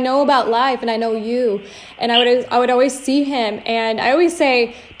don't, but I know about life and I know you. And I would always see him. And I always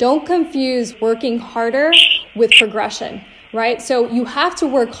say, don't confuse working harder with progression. Right? So you have to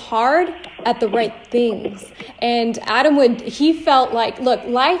work hard at the right things. And Adam he felt like, look,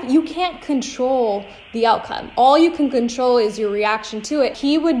 life, you can't control the outcome. All you can control is your reaction to it.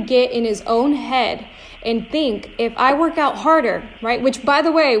 He would get in his own head and think, if I work out harder, right? Which, by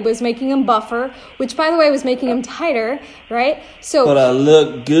the way, was making him buffer, which, by the way, was making him tighter, right? So, but I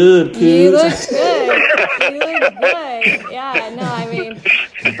look good, Kouz. You look good. You look good. Yeah, no, I mean,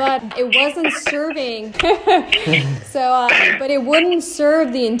 but it wasn't serving. But it wouldn't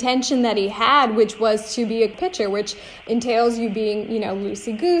serve the intention that he had, which was to be a pitcher, which entails you being, you know,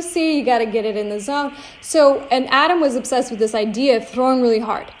 loosey-goosey. You got to get it in the zone. So, and Adam was obsessed with this idea of throwing really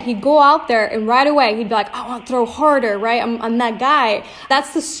hard. He'd go out there and right away he'd be like, I want to throw harder, right? I'm that guy.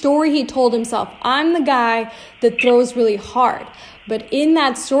 That's the story he told himself. I'm the guy that throws really hard. But in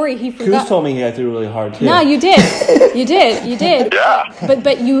that story, he forgot. Kouz told me he threw really hard too. No, you did. You did. Yeah.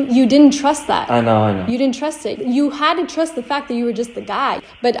 But you didn't trust that. I know. You didn't trust it. You had to trust the fact that you were just the guy.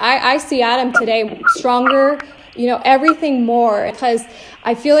 But I see Adam today stronger, you know, everything more, because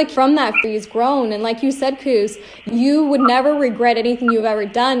I feel like from that he's grown. And like you said, Kouz, you would never regret anything you've ever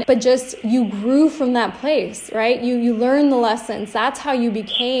done, but just you grew from that place, right? You learned the lessons. That's how you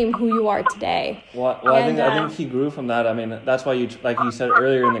became who you are today. Well, I think he grew from that. I mean, that's why like you said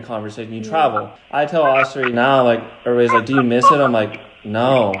earlier in the conversation, you travel. I tell Osprey now, like, everybody's like, do you miss it? I'm like,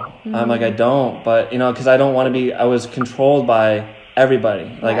 no. I'm like, I don't. But, you know, because I don't want to be, I was controlled by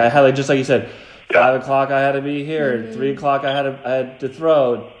everybody. Like, I had, like, just like you said, 5 o'clock I had to be here. 3 o'clock I had to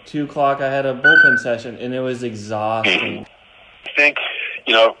throw. 2 o'clock I had a bullpen session, and it was exhausting. I think,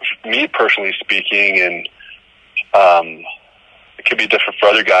 you know, me personally speaking, and it could be different for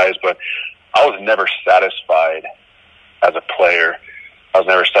other guys, but I was never satisfied as a player. I was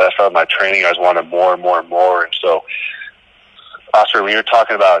never satisfied with my training. I always wanted more and more and more. And so, Oscar, when you're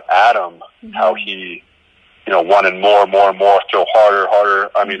talking about Adam, how he, you know, wanted more and more and more, throw harder.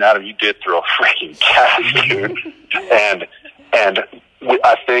 I mean, Adam, you did throw freaking gas, dude. and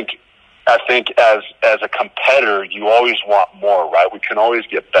I think as a competitor, you always want more, right? We can always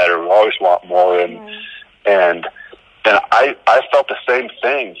get better. We always want more. And I felt the same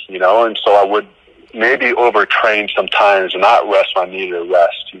thing, you know, and so I would maybe overtrain sometimes and not rest when I needed to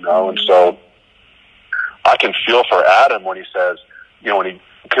rest, you know. And so I can feel for Adam when he says, you know,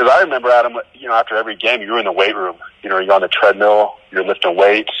 because I remember, Adam, you know, after every game, you were in the weight room. You know, you're on the treadmill, you're lifting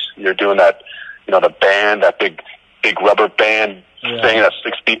weights, you're doing that, you know, the band, that big rubber band thing that's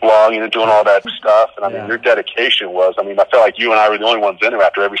 6 feet long, you know, doing all that stuff. And I mean, your dedication was, I mean, I felt like you and I were the only ones in there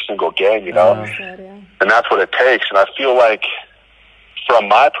after every single game, you know. And that's what it takes. And I feel like, from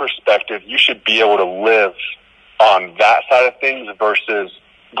my perspective, you should be able to live on that side of things versus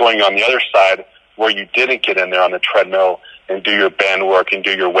going on the other side where you didn't get in there on the treadmill and do your band work and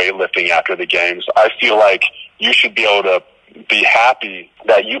do your weightlifting after the games. I feel like you should be able to be happy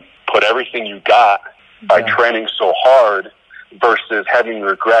that you put everything you got by training so hard versus having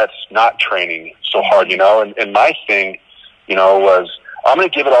regrets not training so hard, you know. And my thing, you know, was I'm going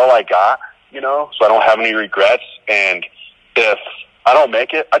to give it all I got, you know, so I don't have any regrets. And if I don't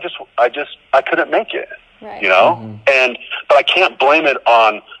make it, I couldn't make it, you know. But I can't blame it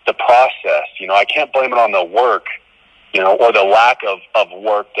on the process, you know. I can't blame it on the work, you know, or the lack of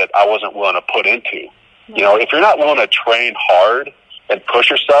work that I wasn't willing to put into. You know, if you're not willing to train hard and push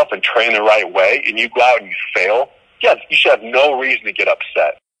yourself and train the right way, and you go out and you fail, yeah, you should have no reason to get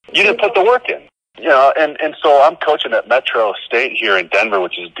upset. You didn't put the work in. You know, and so I'm coaching at Metro State here in Denver,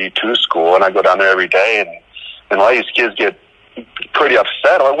 which is D2 school, and I go down there every day, and a lot of these kids get pretty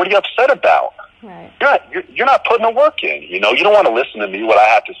upset. I'm like, what are you upset about? Right. You're not putting the work in. You know, you don't want to listen to me, what I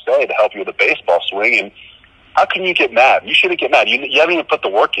have to say to help you with a baseball swing, and how can you get mad? You shouldn't get mad. You haven't even put the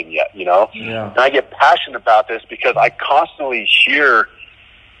work in yet, you know? Yeah. And I get passionate about this because I constantly hear,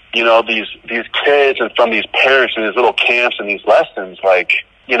 you know, these kids and from these parents in these little camps and these lessons, like,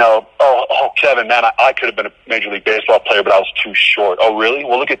 you know, oh, Kevin, man, I could have been a Major League Baseball player, but I was too short. Oh, really?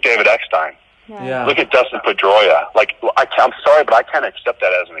 Well, look at David Eckstein. Right. Yeah. Look at Dustin Pedroia. Like, I'm sorry, but I can't accept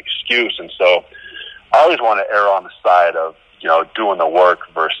that as an excuse. And so I always want to err on the side of, you know, doing the work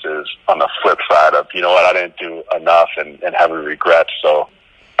versus on the flip side of, you know what, I didn't do enough and having regrets. So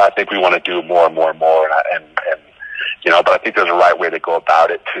I think we want to do more and more and more. And you know, but I think there's a right way to go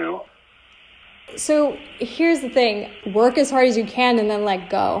about it too. So here's the thing, work as hard as you can and then let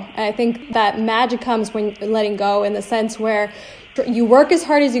go. And I think that magic comes when letting go, in the sense where you work as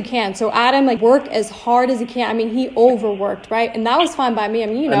hard as you can. So Adam, like, work as hard as he can. I mean, he overworked, right? And that was fine by me. I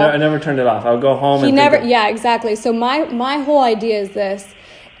mean, you know. I never turned it off. I would go home Yeah, exactly. So my whole idea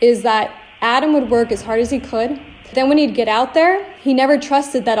is that Adam would work as hard as he could. Then when he'd get out there, he never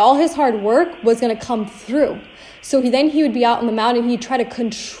trusted that all his hard work was going to come through. So he would be out on the mountain, he'd try to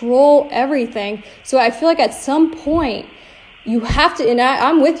control everything. So I feel like at some point, you have to, and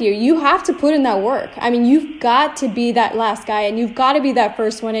I'm with you, you have to put in that work. I mean, you've got to be that last guy, and you've got to be that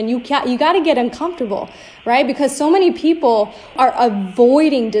first one, and you got to get uncomfortable, right? Because so many people are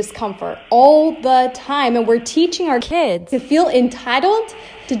avoiding discomfort all the time, and we're teaching our kids to feel entitled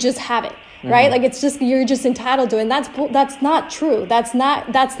to just have it. Right? Like, it's just, you're just entitled to it. And that's not true. That's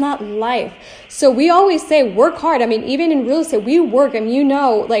not life. So we always say work hard. I mean, even in real estate, we work. I mean, you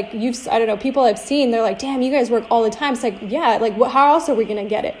know, like, I don't know, people I've seen, they're like, damn, you guys work all the time. It's like, yeah, like, how else are we going to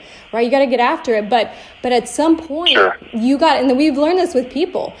get it? Right? You got to get after it. But at some point, and we've learned this with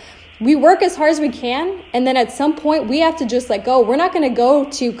people. We work as hard as we can, and then at some point we have to just let go. We're not going to go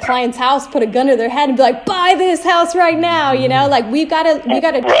to client's house, put a gun to their head, and be like, "Buy this house right now." You know, like, we gotta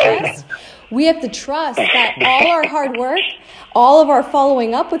trust. We have to trust that all our hard work, all of our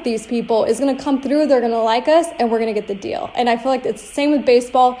following up with these people is going to come through. They're going to like us, and we're going to get the deal. And I feel like it's the same with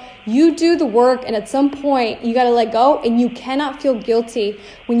baseball. You do the work, and at some point you got to let go, and you cannot feel guilty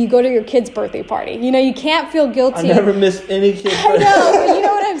when you go to your kid's birthday party. You know, you can't feel guilty. I never miss any kid's birthday. I know, but you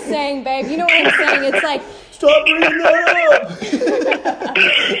know what I'm saying, babe. You know what I'm saying? It's like, stop bringing that up.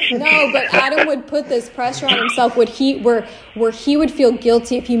 No, but Adam would put this pressure on himself where he would feel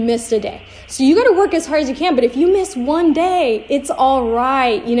guilty if he missed a day. So you got to work as hard as you can, but if you miss one day, it's all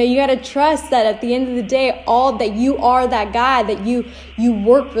right. You know, you got to trust that at the end of the day, all that you are that guy, that you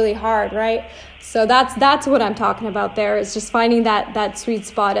work really hard, right? So that's what I'm talking about there. It's just finding that sweet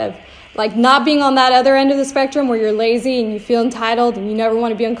spot of, like, not being on that other end of the spectrum where you're lazy and you feel entitled and you never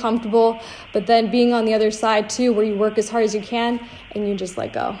want to be uncomfortable, but then being on the other side too, where you work as hard as you can and you just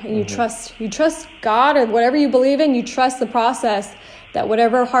let go and you trust God or whatever you believe in. You trust the process, that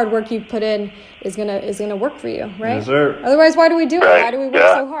whatever hard work you put in is gonna work for you, right? Yes, sir. Otherwise, why do we do it? Why do we work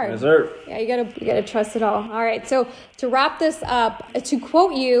so hard? Yes, sir. Yeah, you gotta trust it all. All right, so to wrap this up, to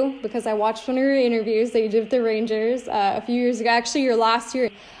quote you, because I watched one of your interviews that you did with the Rangers a few years ago, actually your last year,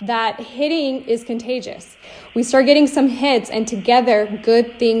 that hitting is contagious. We start getting some hits, and together,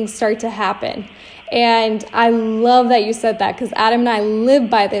 good things start to happen. And I love that you said that, because Adam and I live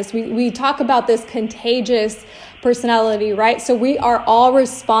by this. We talk about this contagious personality, right? So we are all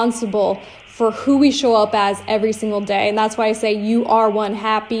responsible for who we show up as every single day. And that's why I say you are one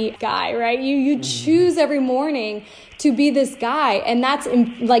happy guy, right? You choose every morning to be this guy. And that's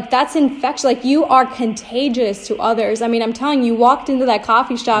infectious. Like, you are contagious to others. I mean, I'm telling you, you walked into that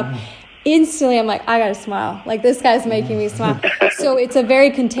coffee shop instantly I'm like, I gotta smile. Like, this guy's making me smile. So it's a very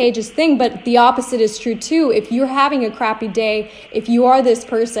contagious thing, but the opposite is true too. If you're having a crappy day, if you are this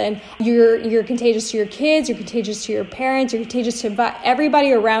person, you're contagious to your kids, you're contagious to your parents, you're contagious to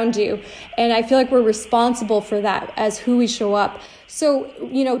everybody around you. And I feel like we're responsible for that as who we show up. So,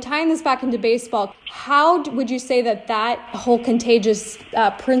 tying this back into baseball, how would you say that whole contagious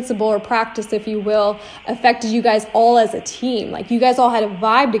principle or practice, if you will, affected you guys all as a team? Like, you guys all had a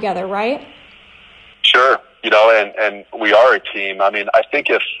vibe together, right? Sure. And we are a team. I mean, I think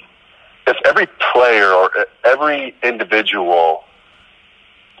if every player or every individual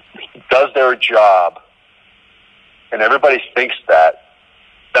does their job and everybody thinks that,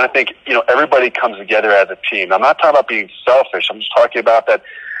 then I think, everybody comes together as a team. I'm not talking about being selfish. I'm just talking about that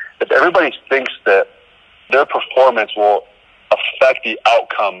if everybody thinks that their performance will affect the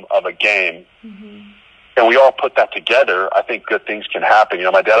outcome of a game, and we all put that together, I think good things can happen.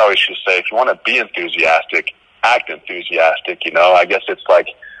 My dad always used to say, if you want to be enthusiastic, act enthusiastic. I guess it's like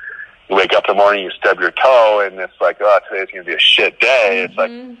you wake up in the morning, you stub your toe, and it's like, oh, today's going to be a shit day. It's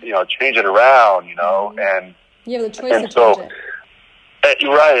like, change it around, and you have the choice to change it.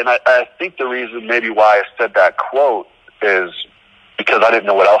 You're right, and I think the reason maybe why I said that quote is because I didn't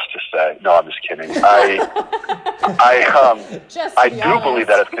know what else to say. No, I'm just kidding. I do believe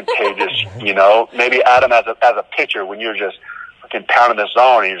that it's contagious. Maybe Adam as a pitcher, when you're just fucking pounding the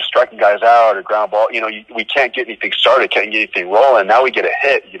zone and you're striking guys out or ground ball, we can't get anything started, can't get anything rolling. Now we get a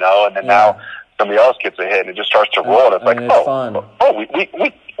hit, and then now somebody else gets a hit and it just starts to roll. And it's like,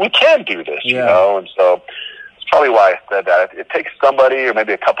 we can do this, and so. Probably why I said that. It takes somebody or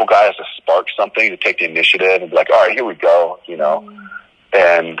maybe a couple guys to spark something, to take the initiative and be like, all right, here we go,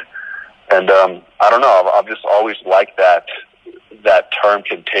 And I don't know. I've just always liked that term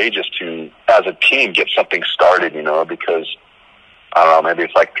contagious to, as a team, get something started, because I don't know, maybe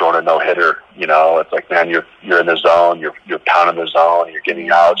it's like throwing a no-hitter, it's like, man, you're in the zone, you're pounding the zone, you're getting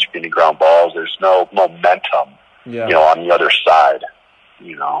outs, you're getting ground balls. There's no momentum, on the other side.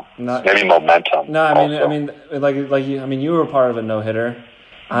 Maybe momentum. No, you were part of a no-hitter.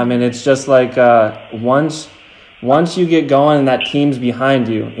 I mean, it's just like once you get going and that team's behind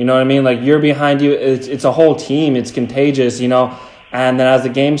you, you know what I mean? Like, you're behind you. It's a whole team. It's contagious, And then as the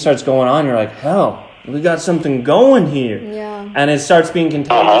game starts going on, you're like, hell, we got something going here. Yeah. And it starts being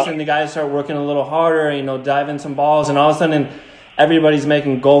contagious, and the guys start working a little harder, diving some balls, and all of a sudden everybody's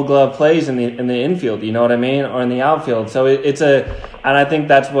making Gold Glove plays in the infield, you know what I mean, or in the outfield. So and I think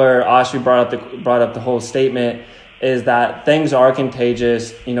that's where Oshie brought up the whole statement, is that things are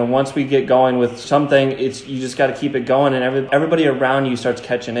contagious. Once we get going with something, you just got to keep it going, and everybody around you starts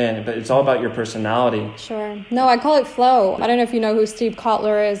catching in. But it's all about your personality. Sure. No, I call it flow. I don't know if you know who Steve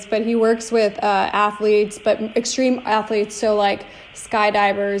Kotler is, but he works with athletes, but extreme athletes, so like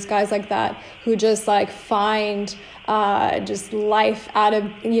skydivers, guys like that, who just like find just life out of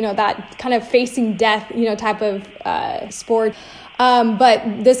that kind of facing death type of sport.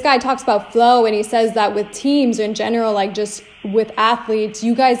 But this guy talks about flow, and he says that with teams in general, like just with athletes,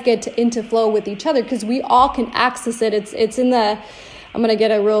 you guys get into flow with each other because we all can access it. It's in the, I'm going to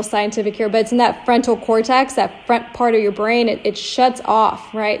get a real scientific here, but it's in that frontal cortex, that front part of your brain. It shuts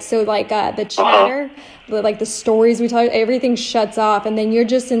off, right? So like the chatter, like the stories we tell, everything shuts off, and then you're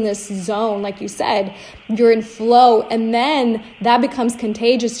just in this zone, like you said, you're in flow, and then that becomes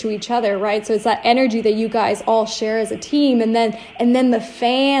contagious to each other, right? So it's that energy that you guys all share as a team, and then the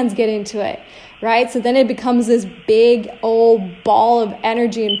fans get into it, right? So then it becomes this big old ball of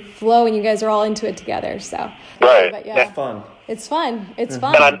energy and flow, and you guys are all into it together. So right, but yeah, it's fun. It's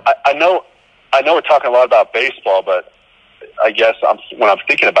fun. And I know we're talking a lot about baseball, but I guess when I'm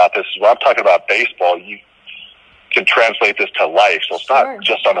thinking about this, when I'm talking about baseball, you can translate this to life. So it's not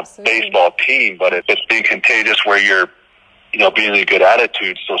just on a baseball team, but it's being contagious where you're, being in a good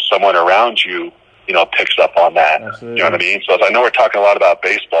attitude, so someone around you, picks up on that. Absolutely. You know what I mean? So I know we're talking a lot about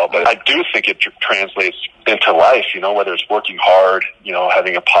baseball, but I do think it translates into life, whether it's working hard,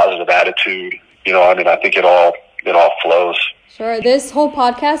 having a positive attitude, I think it all flows. Sure. This whole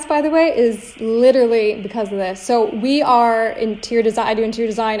podcast, by the way, is literally because of this. So we are interior design. I do interior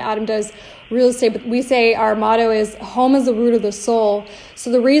design. Adam does real estate. But we say our motto is home is the root of the soul.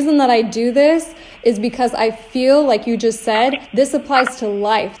 So the reason that I do this is because I feel, like you just said, this applies to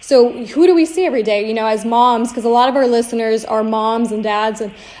life. So who do we see every day, as moms? Because a lot of our listeners are moms and dads,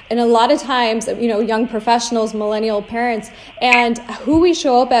 and a lot of times, young professionals, millennial parents. And who we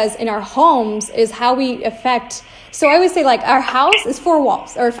show up as in our homes is how we affect. So I always say, like, our house is 4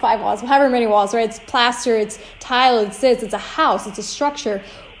 walls or 5 walls, however many walls, right? It's plaster, it's tile, it's a house, it's a structure.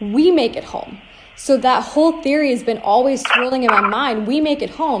 We make it home. So that whole theory has been always swirling in my mind. We make it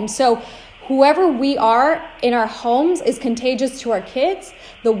home. So whoever we are in our homes is contagious to our kids.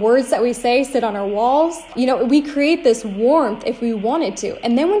 The words that we say sit on our walls. You know, we create this warmth if we wanted to.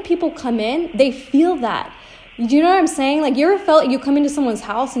 And then when people come in, they feel that. Do you know what I'm saying? Like, you ever felt like you come into someone's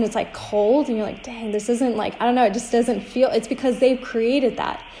house and it's like cold and you're like, dang, this isn't like, I don't know, it just doesn't feel, it's because they've created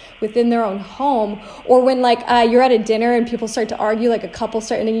that within their own home. Or when like you're at a dinner and people start to argue, like a couple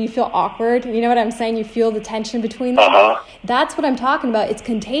start, and then you feel awkward. You know what I'm saying? You feel the tension between them. That's what I'm talking about. It's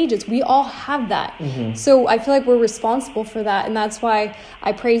contagious. We all have that. So I feel like we're responsible for that. And that's why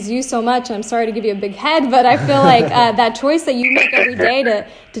I praise you so much. I'm sorry to give you a big head, but I feel like that choice that you make every day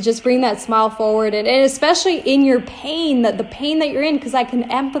to just bring that smile forward. And especially in your pain, that the pain that you're in, because I can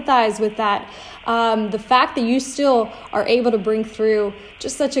empathize with that. The fact that you still are able to bring through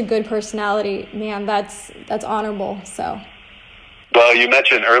just such a good personality, man, that's honorable. So, well, you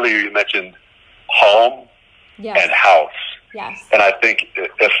mentioned home and house. Yes. And I think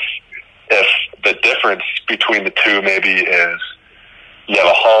if the difference between the two maybe is you have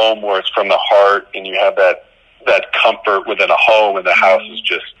a home where it's from the heart and you have that comfort within a home, and the house is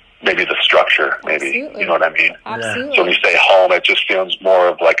just maybe the structure, maybe. Absolutely. You know what I mean? Absolutely. So when you say home, it just feels more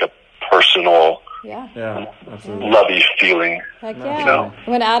of like a personal, absolutely, lovey feeling. Heck yeah. You know?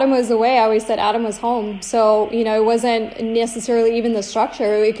 When Adam was away, I always said Adam was home. So, you know, it wasn't necessarily even the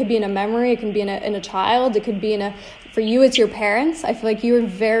structure. It could be in a memory. It could be in a child. It could be for you, it's your parents. I feel like you were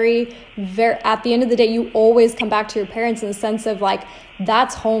very, very, at the end of the day, you always come back to your parents in the sense of like,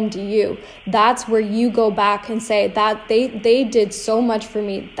 that's home to you. That's where you go back and say that they did so much for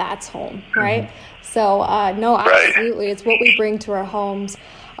me. That's home, right? So, no, absolutely. It's what we bring to our homes.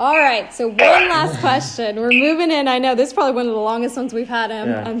 All right, so one last question. We're moving in. I know this is probably one of the longest ones we've had.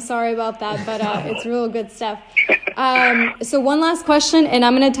 I'm sorry about that, but it's real good stuff. So one last question, and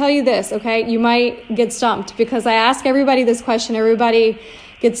I'm going to tell you this, okay? You might get stumped because I ask everybody this question. Everybody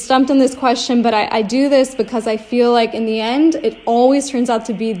gets stumped on this question, but I do this because I feel like in the end, it always turns out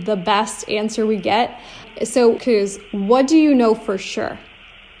to be the best answer we get. So, Kouz, what do you know for sure?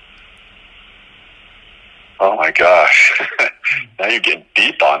 Oh my gosh. Now you're getting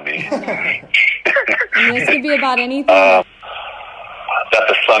deep on me. And this could be about anything. That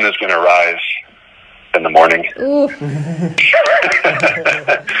the sun is going to rise in the morning. Ooh.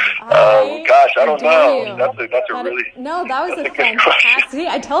 Oh gosh, I don't know. That's a really... No, that was a fantastic...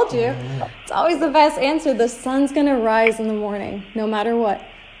 I told you. It's always the best answer. The sun's going to rise in the morning, no matter what.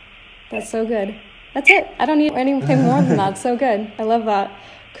 That's so good. That's it. I don't need anything more than that. So good. I love that.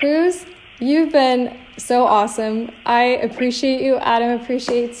 Kouz, you've been so awesome. I appreciate you. Adam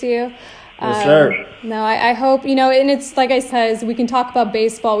appreciates you. Yes, sir. No, I hope, you know, and it's like I said, we can talk about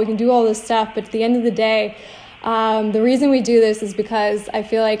baseball, we can do all this stuff, but at the end of the day, the reason we do this is because I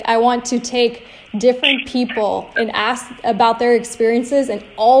feel like I want to take different people and ask about their experiences and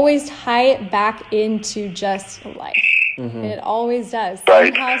always tie it back into just life. And it always does,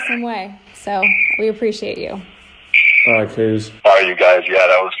 somehow, some way. So we appreciate you. All right, Kouz. All right, you guys. Yeah,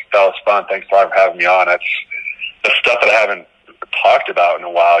 that was fun. Thanks a lot for having me on. That's stuff that I haven't talked about in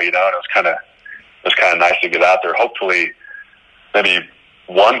a while, you know, and it was kind of nice to get out there. Hopefully, maybe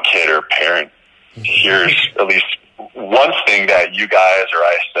one kid or parent hears at least one thing that you guys or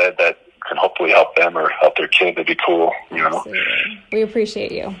I said that can hopefully help them or help their kid. That'd be cool, you know. Absolutely. We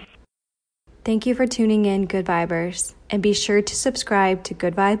appreciate you. Thank you for tuning in, Good Vibers, and be sure to subscribe to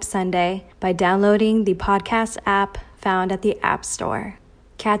Good Vibes Sunday by downloading the podcast app found at the App Store.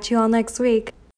 Catch you all next week.